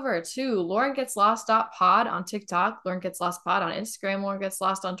head on over to LaurenGetsLost.pod on TikTok, Lauren Gets Lost Pod on Instagram, Lauren Gets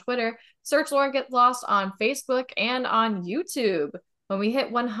Lost on Twitter. Search Lauren Gets Lost on Facebook and on YouTube. When we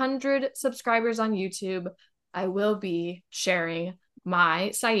hit 100 subscribers on YouTube, I will be sharing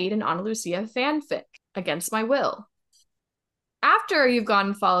my Saeed and Ana Lucia fanfic against my will. After you've gone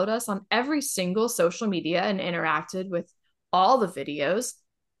and followed us on every single social media and interacted with all the videos,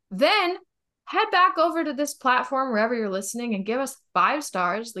 then head back over to this platform wherever you're listening and give us 5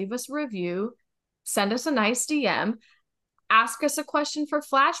 stars, leave us a review, send us a nice DM, ask us a question for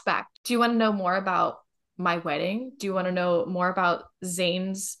flashback. Do you want to know more about my wedding? Do you want to know more about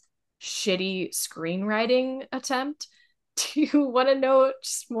Zane's shitty screenwriting attempt? Do you want to know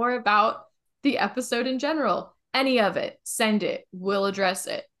just more about the episode in general? Any of it, send it. We'll address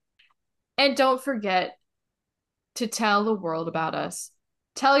it. And don't forget to tell the world about us.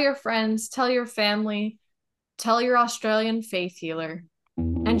 Tell your friends, tell your family, tell your Australian faith healer.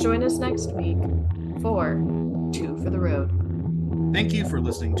 And join us next week for Two for the Road. Thank you for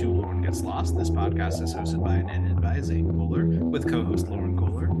listening to Lauren Gets Lost. This podcast is hosted by and edited by Zane Kohler, with co-host Lauren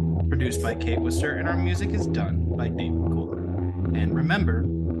Kohler, produced by Kate Wister, and our music is done by David Kohler. And remember,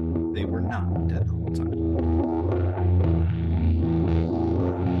 they were not deadly.